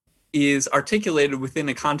is articulated within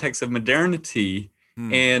a context of modernity,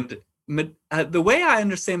 and the way I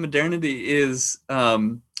understand modernity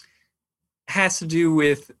has to do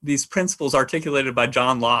with these principles articulated by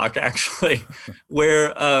John Locke, actually,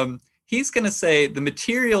 where he's going to say the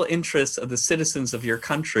material interests of the citizens of your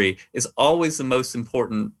country is always the most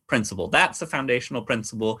important principle. That's the foundational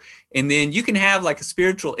principle. And then you can have like a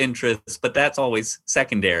spiritual interest, but that's always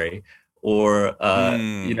secondary. Or,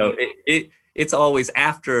 it's always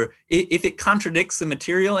after. If it contradicts the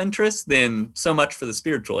material interest, then so much for the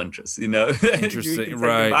spiritual interest, Interesting,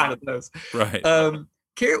 right. Right.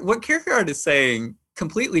 What Kierkegaard is saying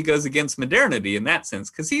completely goes against modernity in that sense,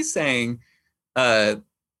 because he's saying that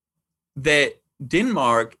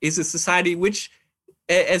Denmark is a society which,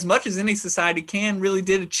 as much as any society can, really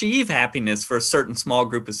did achieve happiness for a certain small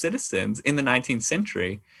group of citizens in the 19th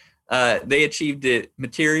century. They achieved it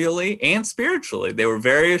materially and spiritually. They were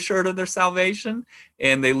very assured of their salvation,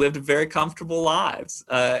 and they lived very comfortable lives.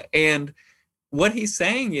 And what he's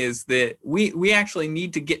saying is that we actually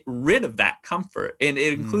need to get rid of that comfort, and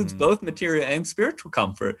it includes both material and spiritual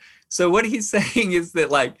comfort. So what he's saying is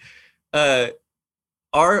that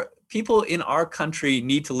our people in our country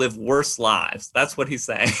need to live worse lives. That's what he's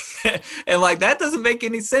saying. And that doesn't make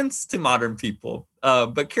any sense to modern people.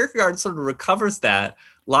 But Kierkegaard sort of recovers that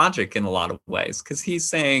logic in a lot of ways, because he's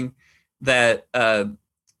saying that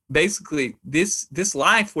basically this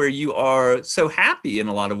life where you are so happy in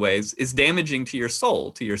a lot of ways is damaging to your soul,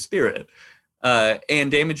 to your spirit,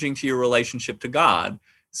 and damaging to your relationship to God.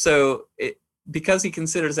 So because he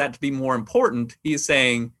considers that to be more important, he's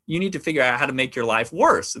saying you need to figure out how to make your life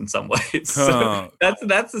worse in some ways. So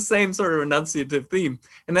that's the same sort of enunciative theme.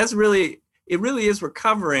 And it really is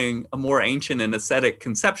recovering a more ancient and ascetic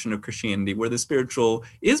conception of Christianity, where the spiritual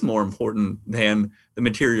is more important than the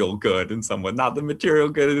material good in some way. Not the material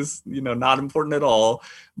good is, not important at all.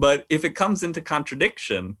 But if it comes into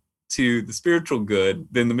contradiction to the spiritual good,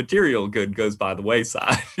 then the material good goes by the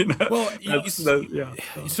wayside. Well, so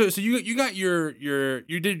you got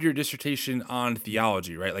you did your dissertation on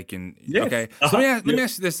theology, right? Yes. Okay. So let me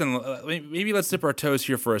ask you this, and maybe let's dip our toes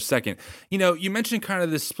here for a second. You mentioned kind of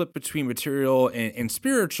this split between material and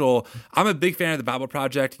spiritual. I'm a big fan of the Bible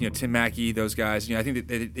Project. Tim Mackey, those guys. I think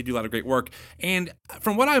they do a lot of great work. And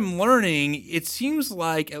from what I'm learning, it seems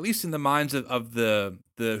like, at least in the minds of the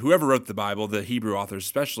whoever wrote the Bible, the Hebrew authors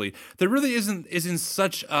especially, there really isn't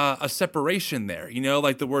such a separation there.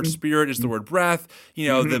 Like the word spirit is the word breath.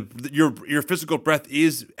 Your physical breath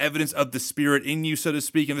is evidence of the spirit in you, so to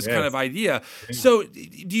speak, and this kind of idea. Yeah. So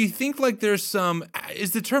do you think there's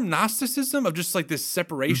is the term Gnosticism of just this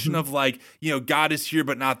separation of God is here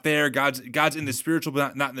but not there, God's in the spiritual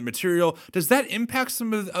but not in the material? Does that impact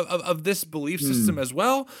some of this belief system as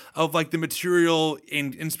well, of the material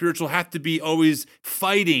and spiritual have to be always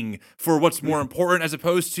fighting for what's more important, as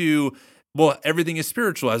opposed to, well, everything is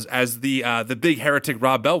spiritual, as the big heretic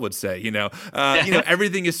Rob Bell would say.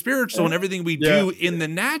 Everything is spiritual, and everything we do in the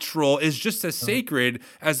natural is just as sacred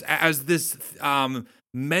as this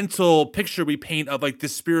mental picture we paint of the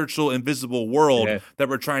spiritual, invisible world that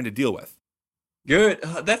we're trying to deal with. Good.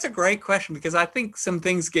 That's a great question, because I think some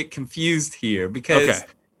things get confused here, because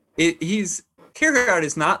Kierkegaard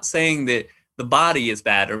is not saying that the body is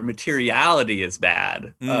bad or materiality is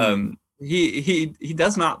bad. He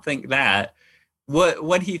does not think that.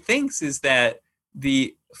 What he thinks is that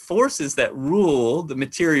the forces that rule the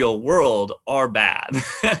material world are bad.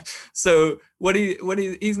 So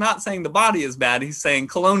he's not saying the body is bad, he's saying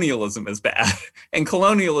colonialism is bad. And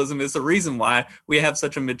colonialism is the reason why we have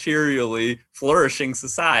such a materially flourishing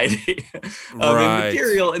society.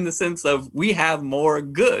 Material in the sense of we have more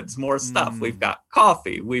goods, more stuff. We've got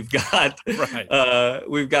coffee, we've got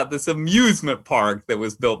this amusement park that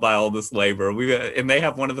was built by all this labor. And they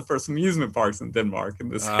have one of the first amusement parks in Denmark in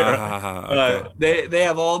this era. They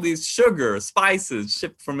have all these sugar, spices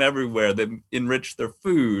shipped from everywhere that enrich their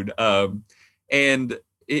food. And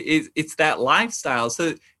it's that lifestyle.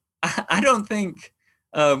 So I don't think,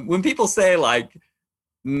 when people say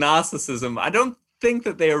Gnosticism, I don't think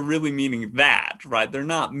that they are really meaning that, right? They're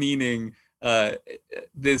not meaning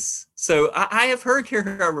this. So I have heard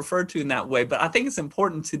Kierkegaard referred to in that way, but I think it's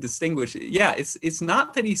important to distinguish. Yeah, it's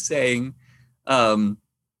not that he's saying,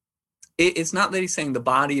 it's not that he's saying the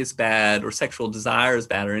body is bad or sexual desire is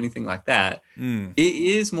bad or anything like that. It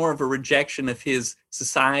is more of a rejection of his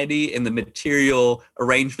society and the material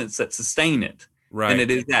arrangements that sustain it. Right. And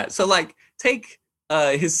it is that. So take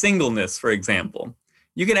his singleness, for example.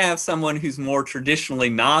 You can have someone who's more traditionally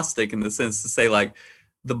Gnostic in the sense to say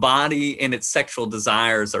the body and its sexual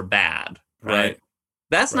desires are bad. Right.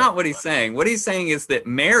 That's not what he's saying. What he's saying is that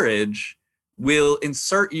marriage will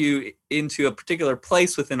insert you into a particular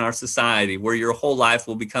place within our society where your whole life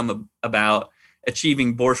will become about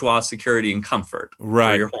achieving bourgeois security and comfort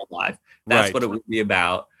for your whole life. That's what it would be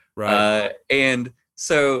about. And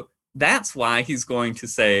so that's why he's going to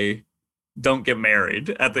say, don't get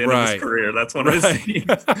married at the end of his career. That's one of his themes.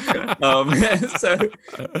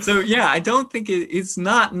 I don't think it's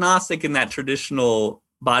not Gnostic in that traditional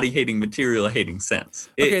body-hating, material-hating sense.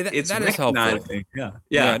 It's that is helpful.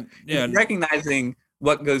 It's recognizing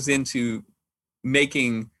what goes into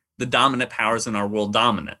making the dominant powers in our world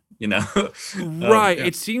dominant,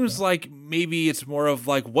 It seems like maybe it's more of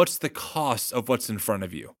what's the cost of what's in front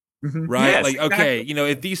of you? Right? Yes, exactly.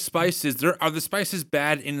 If these spices, are the spices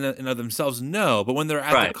bad in of themselves? No. But when they're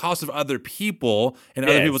at the cost of other people and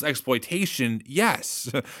other people's exploitation,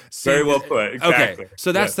 yes. Very well put. Exactly. Okay.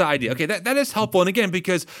 So that's the idea. Okay. That is helpful. And again,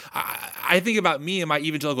 because I think about me and my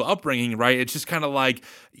evangelical upbringing, right? It's just kind of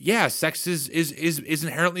sex is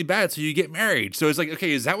inherently bad. So you get married. So it's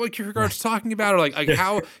okay, is that what Kierkegaard's talking about? Or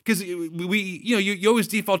how, because you always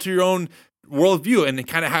default to your own worldview and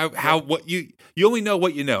kind of how what you only know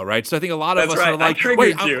what you know, right? So I think a lot of us are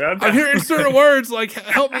wait, I'm hearing certain words,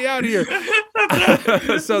 help me out here.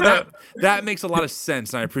 So that makes a lot of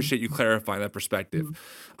sense, and I appreciate you clarifying that perspective.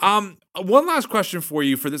 One last question for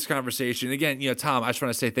you for this conversation. Again, Tom, I just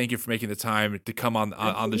want to say thank you for making the time to come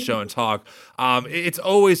on the show and talk. It's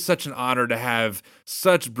always such an honor to have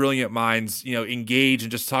such brilliant minds, engage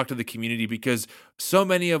and just talk to the community, because so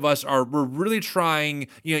many of us we're really trying,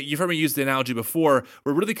 you've heard me use the analogy before,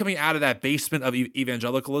 we're really coming out of that basement of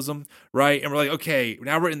evangelicalism, right? And we're like, okay,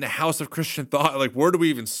 now we're in the house of Christian thought. Like, where do we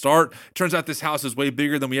even start? Turns out this house is way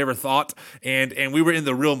bigger than we ever thought. And we were in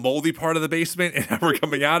the real moldy part of the basement, and now we're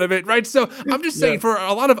coming out of it, right? So I'm just saying, for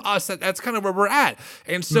a lot of us, that's kind of where we're at.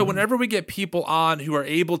 And so whenever we get people on who are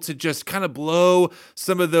able to just kind of blow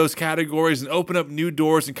some of those categories and open up new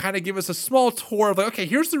doors and kind of give us a small tour of like, okay,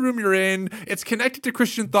 here's the room you're in. It's connected to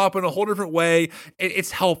Christian thought, but in a whole different way.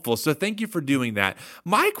 It's helpful. So thank you for doing that.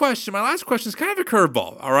 My last question is kind of a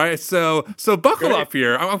curveball. All right. So buckle up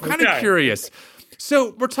here. I'm kind of curious.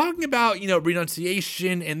 So we're talking about,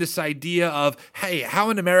 renunciation and this idea of, hey, how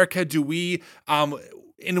in America do we,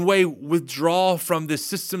 in a way, withdraw from the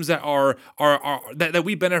systems that that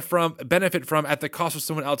we benefit from at the cost of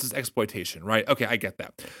someone else's exploitation, right? Okay, I get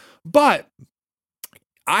that. But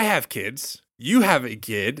I have kids. You have a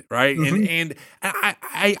kid, right? And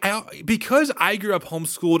I because I grew up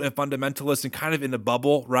homeschooled and fundamentalist and kind of in a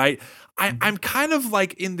bubble, right? I'm kind of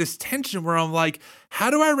like in this tension where I'm like,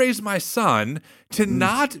 how do I raise my son to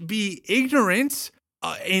not be ignorant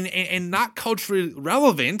and not culturally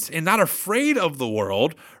relevant and not afraid of the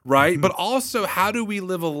world, right? But also, how do we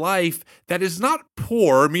live a life that is not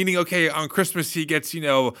poor, meaning, okay, on Christmas he gets,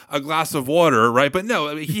 a glass of water, right? But no,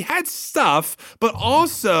 I mean, he had stuff, but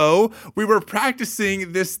also we were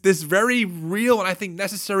practicing this very real and I think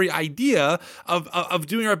necessary idea of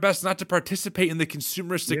doing our best not to participate in the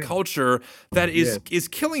consumeristic culture that is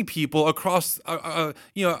killing people across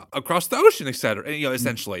across the ocean, et cetera,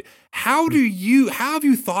 essentially. How have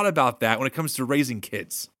you thought about that when it comes to raising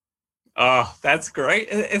kids? Oh, that's great.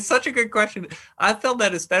 It's such a good question. I felt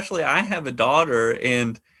that especially, I have a daughter,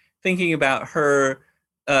 and thinking about her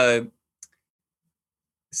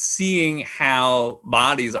seeing how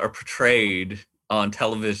bodies are portrayed on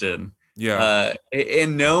television.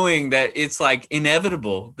 And knowing that it's like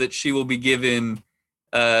inevitable that she will be given,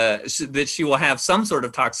 that she will have some sort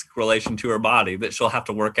of toxic relation to her body that she'll have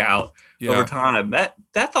to work out over time.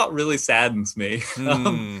 That thought really saddens me.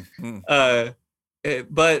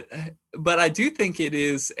 But I do think it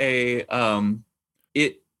is it's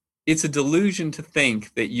a delusion to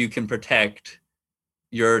think that you can protect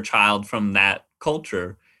your child from that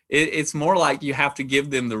culture. It's more like you have to give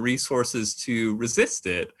them the resources to resist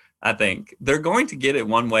it. I think they're going to get it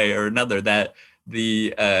one way or another, that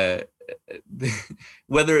whether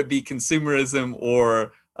it be consumerism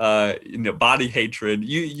or body hatred,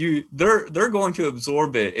 they're going to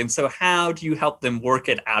absorb it. And so how do you help them work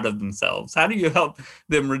it out of themselves? How do you help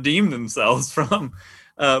them redeem themselves from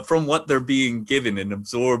what they're being given and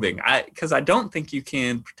absorbing? Because I don't think you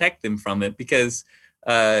can protect them from it, because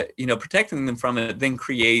protecting them from it then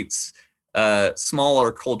creates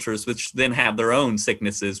smaller cultures, which then have their own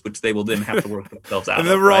sicknesses, which they will then have to work themselves out. And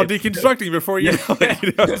then we're all deconstructing before you know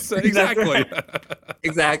it. So exactly.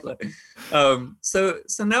 Exactly. So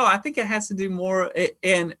no, I think it has to do more,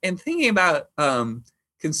 and thinking about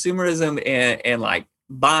consumerism and like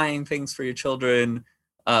buying things for your children.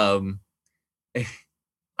 I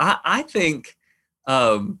think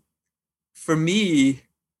for me,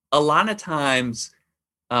 a lot of times,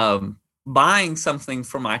 buying something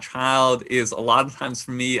for my child is a lot of times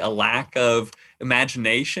for me a lack of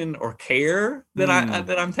imagination or care that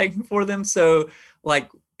I'm taking for them. So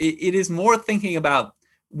like it is more thinking about,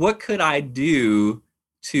 what could I do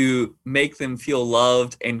to make them feel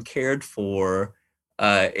loved and cared for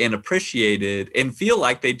and appreciated, and feel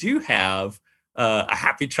like they do have a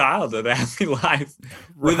happy child and a happy life,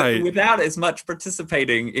 without as much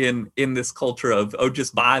participating in this culture of,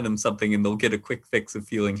 just buy them something and they'll get a quick fix of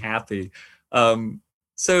feeling happy.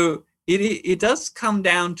 So it does come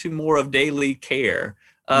down to more of daily care.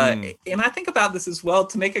 And I think about this as well,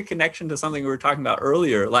 to make a connection to something we were talking about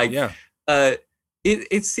earlier. Like,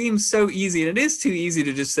 it seems so easy, and it is too easy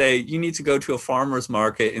to just say you need to go to a farmer's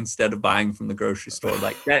market instead of buying from the grocery store.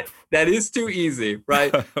 Like that is too easy,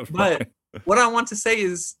 right? But what I want to say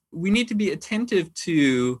is we need to be attentive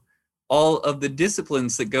to all of the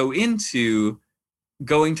disciplines that go into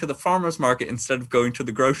going to the farmer's market instead of going to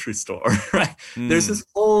the grocery store, right? There's this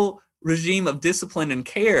whole regime of discipline and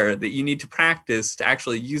care that you need to practice to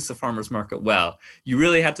actually use the farmer's market well. You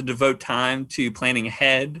really have to devote time to planning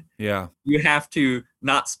ahead. You have to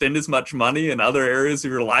not spend as much money in other areas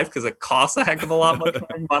of your life because it costs a heck of a lot more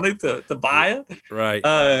money to buy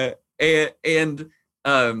it.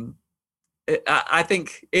 I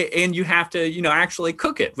think, and you have to, actually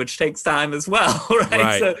cook it, which takes time as well,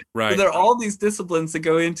 right? So there are all these disciplines that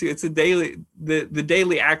go into it's the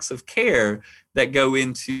daily acts of care that go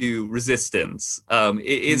into resistance.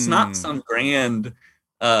 It's not some grand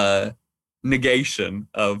negation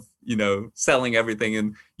of selling everything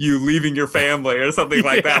and you leaving your family or something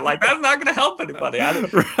like that. Like that's not going to help anybody.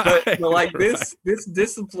 But like this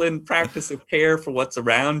disciplined practice of care for what's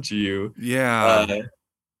around you. Yeah.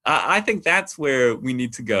 I think that's where we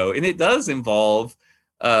need to go, and it does involve,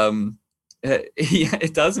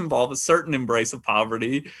 it does involve a certain embrace of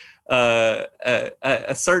poverty,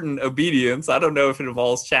 a certain obedience. I don't know if it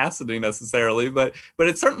involves chastity necessarily, but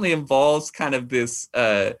it certainly involves kind of this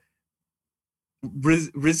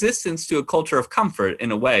resistance to a culture of comfort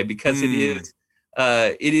in a way, because it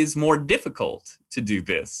is more difficult to do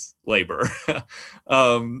this labor.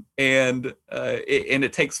 And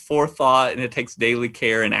it takes forethought and it takes daily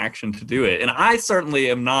care and action to do it. And I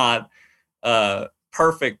certainly am not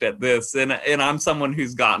perfect at this. And I'm someone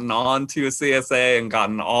who's gotten on to a CSA and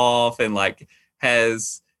gotten off and like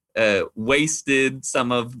has wasted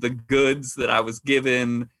some of the goods that I was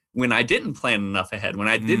given when I didn't plan enough ahead, when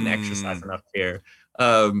I didn't exercise enough care.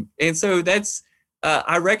 And so that's,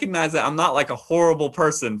 I recognize that I'm not like a horrible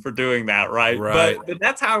person for doing that, right? But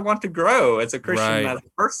that's how I want to grow as a Christian, as a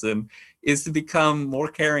person, is to become more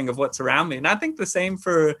caring of what's around me. And I think the same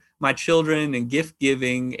for my children and gift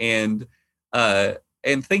giving and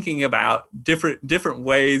thinking about different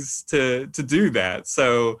ways to do that.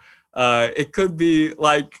 So it could be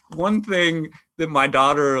like one thing that my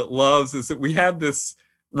daughter loves is that we have this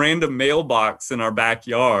random mailbox in our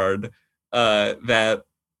backyard that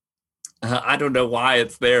I don't know why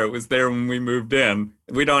it's there. It was there when we moved in.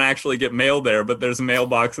 We don't actually get mail there, but there's a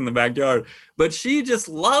mailbox in the backyard. But she just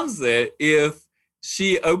loves it if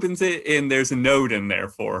she opens it and there's a note in there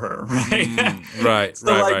for her, right?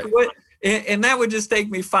 What? And that would just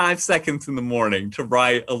take me 5 seconds in the morning to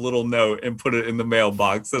write a little note and put it in the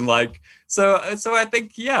mailbox. And like, so I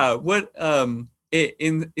think,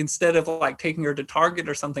 instead of like taking her to Target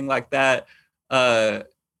or something like that,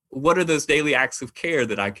 what are those daily acts of care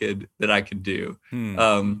that I could do?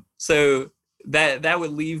 So that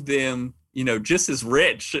would leave them, just as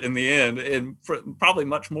rich in the end, and probably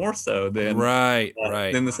much more so than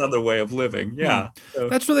than this other way of living. Yeah, so.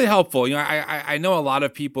 That's really helpful. I know a lot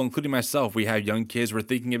of people, including myself, we have young kids. We're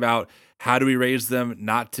thinking about how do we raise them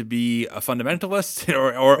not to be a fundamentalist,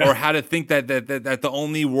 or how to think that the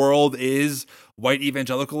only world is white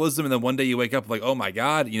evangelicalism, and then one day you wake up like, oh my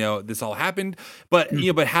God, this all happened. But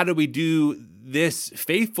but how do we do this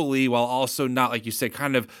faithfully while also not, like you said,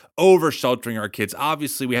 kind of over sheltering our kids?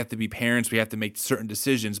 Obviously, we have to be parents. We have to make certain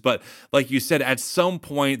decisions. But like you said, at some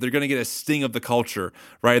point, they're going to get a sting of the culture,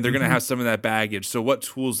 right? They're going to have some of that baggage. So what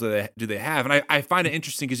tools do they have? And I find it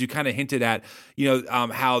interesting because you kind of hinted at,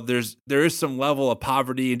 how there is some level of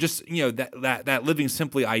poverty and just, that living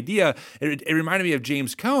simply idea. It reminded me of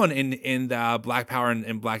James Cone in Black Power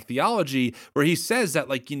and Black Theology, where he says that,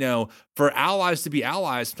 like, for allies to be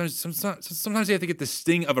allies, sometimes you have to get the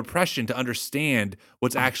sting of oppression to understand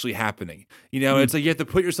what's actually happening. It's like you have to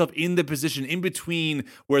put yourself in the position in between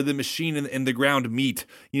where the machine and the ground meet,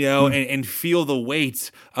 and feel the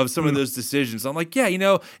weight of some of those decisions. I'm like,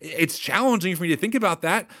 it's challenging for me to think about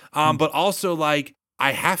that, but also like,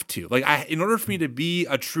 I have to. In order for me to be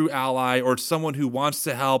a true ally or someone who wants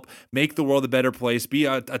to help make the world a better place, be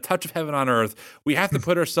a touch of heaven on earth, we have to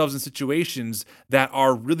put ourselves in situations that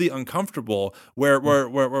are really uncomfortable, where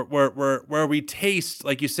we taste,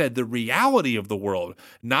 like you said, the reality of the world,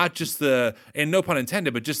 not just the, and no pun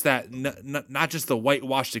intended, but just that, not just the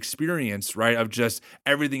whitewashed experience, right? Of just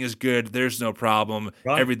everything is good, there's no problem,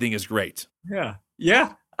 everything is great.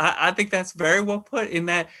 Yeah. I think that's very well put in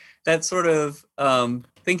that sort of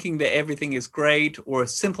thinking that everything is great, or a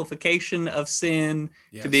simplification of sin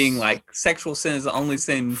to being like sexual sin is the only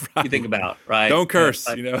sin you think about, right? Don't curse,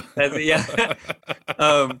 That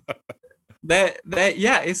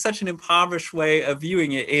it's such an impoverished way of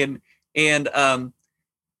viewing it. And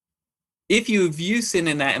if you view sin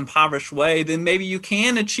in that impoverished way, then maybe you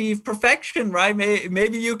can achieve perfection, right?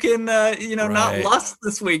 Maybe you can, not lust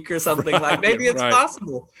this week or something. Like maybe it's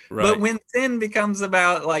possible. But when sin becomes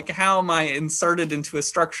about like, how am I inserted into a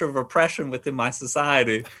structure of oppression within my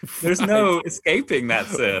society, there's no escaping that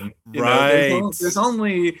sin. There's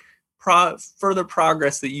only further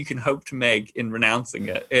progress that you can hope to make in renouncing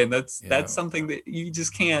it, and that's something that you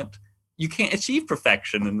just can't. You can't achieve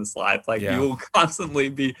perfection in this life. Like you will constantly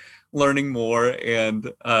be learning more,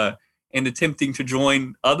 and and attempting to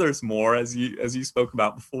join others more, as you spoke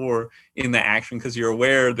about before, in the action, because you're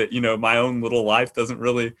aware that, my own little life doesn't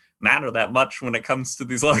really matter that much when it comes to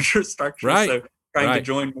these larger structures. Right. So trying to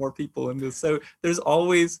join more people in this. So there's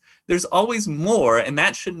always more, and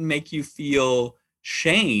that shouldn't make you feel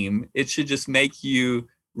shame. It should just make you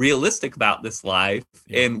realistic about this life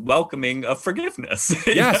and welcoming of forgiveness.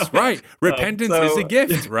 Yes, right. Repentance is a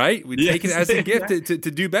gift, right? We take it as a gift to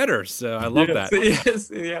do better. So I love that. Yes,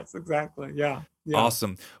 exactly. Yeah.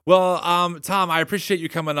 Awesome. Well, Tom, I appreciate you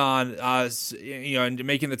coming on, and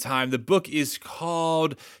making the time. The book is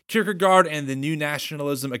called Kierkegaard and the New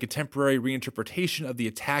Nationalism, a Contemporary Reinterpretation of the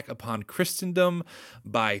Attack upon Christendom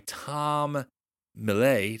by Tom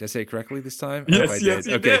Millay. Did I say it correctly this time? Yes, you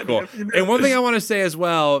okay, did. Cool. Yes, you did. And one thing I want to say as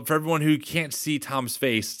well, for everyone who can't see Tom's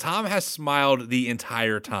face, Tom has smiled the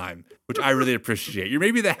entire time, which I really appreciate. You're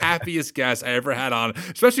maybe the happiest guest I ever had on,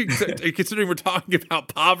 especially considering we're talking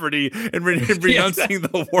about poverty and renouncing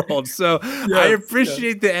the world. So I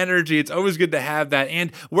appreciate the energy. It's always good to have that.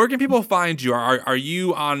 And where can people find you? Are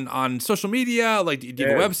you on social media? Like, do you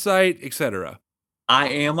have a website, etc.? I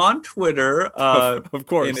am on Twitter. Of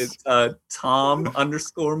course. And it's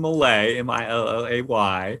Tom_Millay,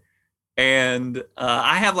 Millay. And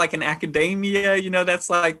I have like an academia, that's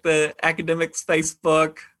like the academics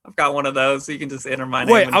Facebook. I've got one of those, so you can just enter my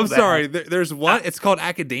name. Wait, I'm sorry. There's what? It's called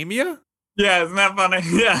academia? Yeah, isn't that funny?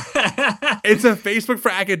 Yeah. It's a Facebook for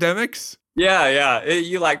academics? Yeah.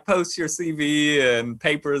 You like post your CV and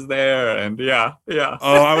papers there, and yeah.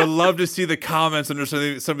 Oh, I would love to see the comments under some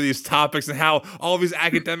of these topics and how all these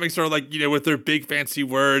academics are like, with their big fancy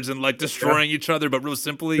words and like destroying each other, but real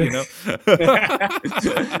simply,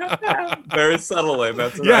 Very subtly.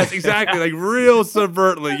 That's right. Yes, exactly. Like real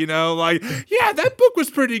subvertly, like, yeah, that book was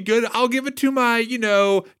pretty good. I'll give it to my,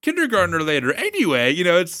 kindergartner later. Anyway,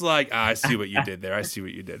 it's like, I see what you did there. I see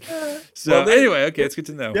what you did. So anyway, okay, it's good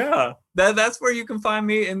to know. Yeah. That's where you can find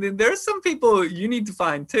me, and then there's some people you need to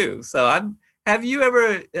find too. So have you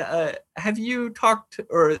talked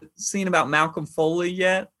or seen about Malcolm Foley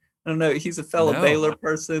yet? I don't know. He's a fellow Baylor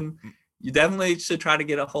person. You definitely should try to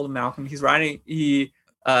get a hold of Malcolm. He's writing. He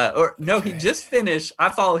just finished. I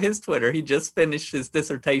follow his Twitter. He just finished his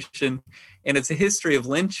dissertation, and it's a history of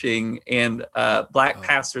lynching and black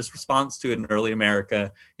pastors' response to it in early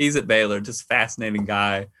America. He's at Baylor, just fascinating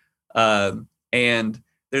guy, and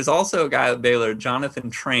there's also a guy at Baylor, Jonathan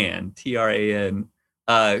Tran, Tran,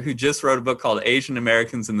 who just wrote a book called Asian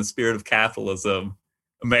Americans in the Spirit of Capitalism.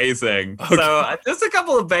 Amazing. Okay. So just a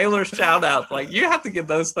couple of Baylor shout outs. Like, you have to get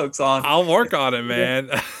those folks on. I'll work on it, man.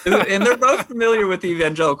 And they're both familiar with the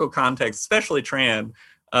evangelical context, especially Tran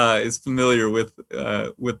is familiar with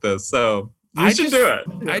this. So you should do it.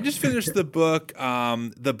 I just finished the book,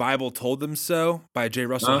 The Bible Told Them So by J.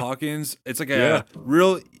 Russell Hawkins. It's like a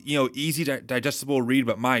real, easy, digestible read,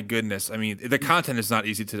 but my goodness, I mean, the content is not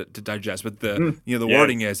easy to digest, but the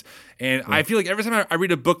wording is. And I feel like every time I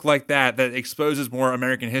read a book like that exposes more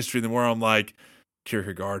American history, the more I'm like,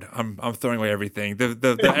 Kierkegaard, I'm throwing away everything.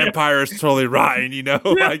 The empire is totally rotten,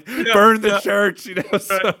 burn the church, So.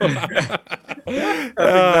 That's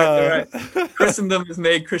exactly right. Christendom has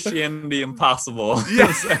made Christianity impossible.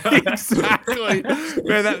 Yes, exactly.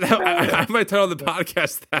 Man, I might title the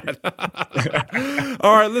podcast that.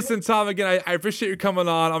 All right, listen, Tom, again, I appreciate you coming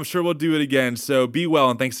on. I'm sure we'll do it again. So be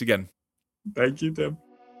well, and thanks again. Thank you, Tim.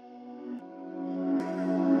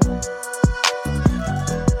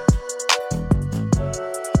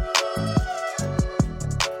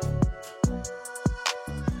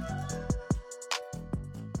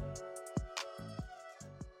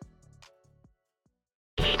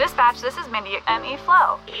 Dispatch, this is Mindy at ME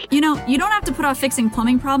Flow. You don't have to put off fixing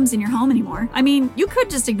plumbing problems in your home anymore. I mean, you could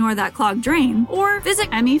just ignore that clogged drain or visit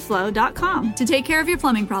meflow.com to take care of your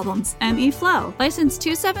plumbing problems. ME Flow, license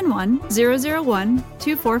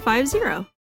 271-001-2450.